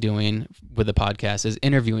I like doing with the podcast is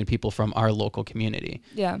interviewing people from our local community.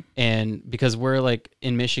 Yeah. And because we're like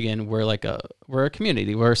in Michigan, we're a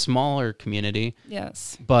community, we're a smaller community.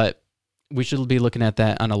 Yes. But we should be looking at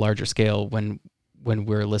that on a larger scale when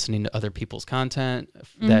we're listening to other people's content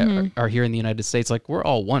that are here in the United States. Like, we're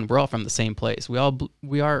all one. We're all from the same place. We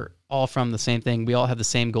are all from the same thing. We all have the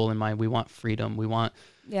same goal in mind. We want freedom. We want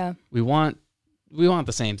the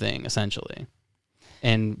same thing, essentially.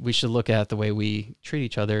 And we should look at the way we treat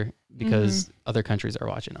each other, because other countries are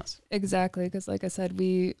watching us. Exactly. Because like I said,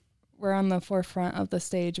 we're on the forefront of the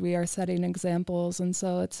stage. We are setting examples. And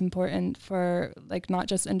so it's important for like not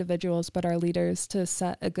just individuals, but our leaders to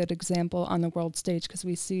set a good example on the world stage, because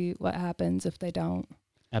we see what happens if they don't.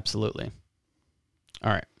 Absolutely.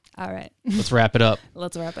 All right. Let's wrap it up. All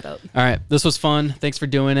right. This was fun. Thanks for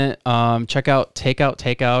doing it. Check out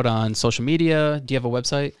Takeout on social media. Do you have a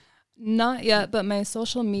website? Not yet, but my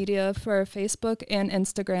social media for Facebook and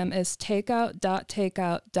Instagram is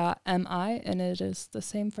takeout.takeout.mi, and it is the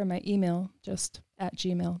same for my email, just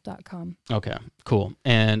 @gmail.com. Okay, cool.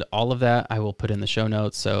 And all of that I will put in the show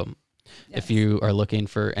notes, so If you are looking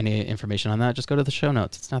for any information on that, just go to the show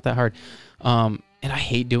notes. It's not that hard. And I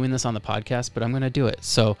hate doing this on the podcast, but I'm going to do it.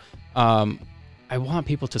 So I want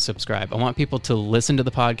people to subscribe. I want people to listen to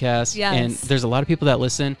the podcast. Yes. And there's a lot of people that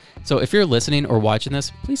listen. So if you're listening or watching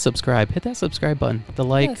this, please subscribe. Hit that subscribe button. The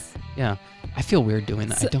like. Yes. Yeah. I feel weird doing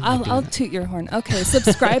that. So I'll toot your horn. Okay.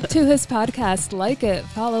 Subscribe to his podcast. Like it.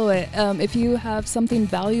 Follow it. If you have something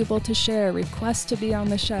valuable to share, request to be on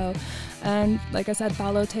the show. And like I said,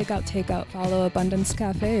 follow Takeout. Follow Abundance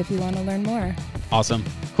Cafe if you want to learn more. Awesome.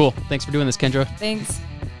 Cool. Thanks for doing this, Kendra. Thanks.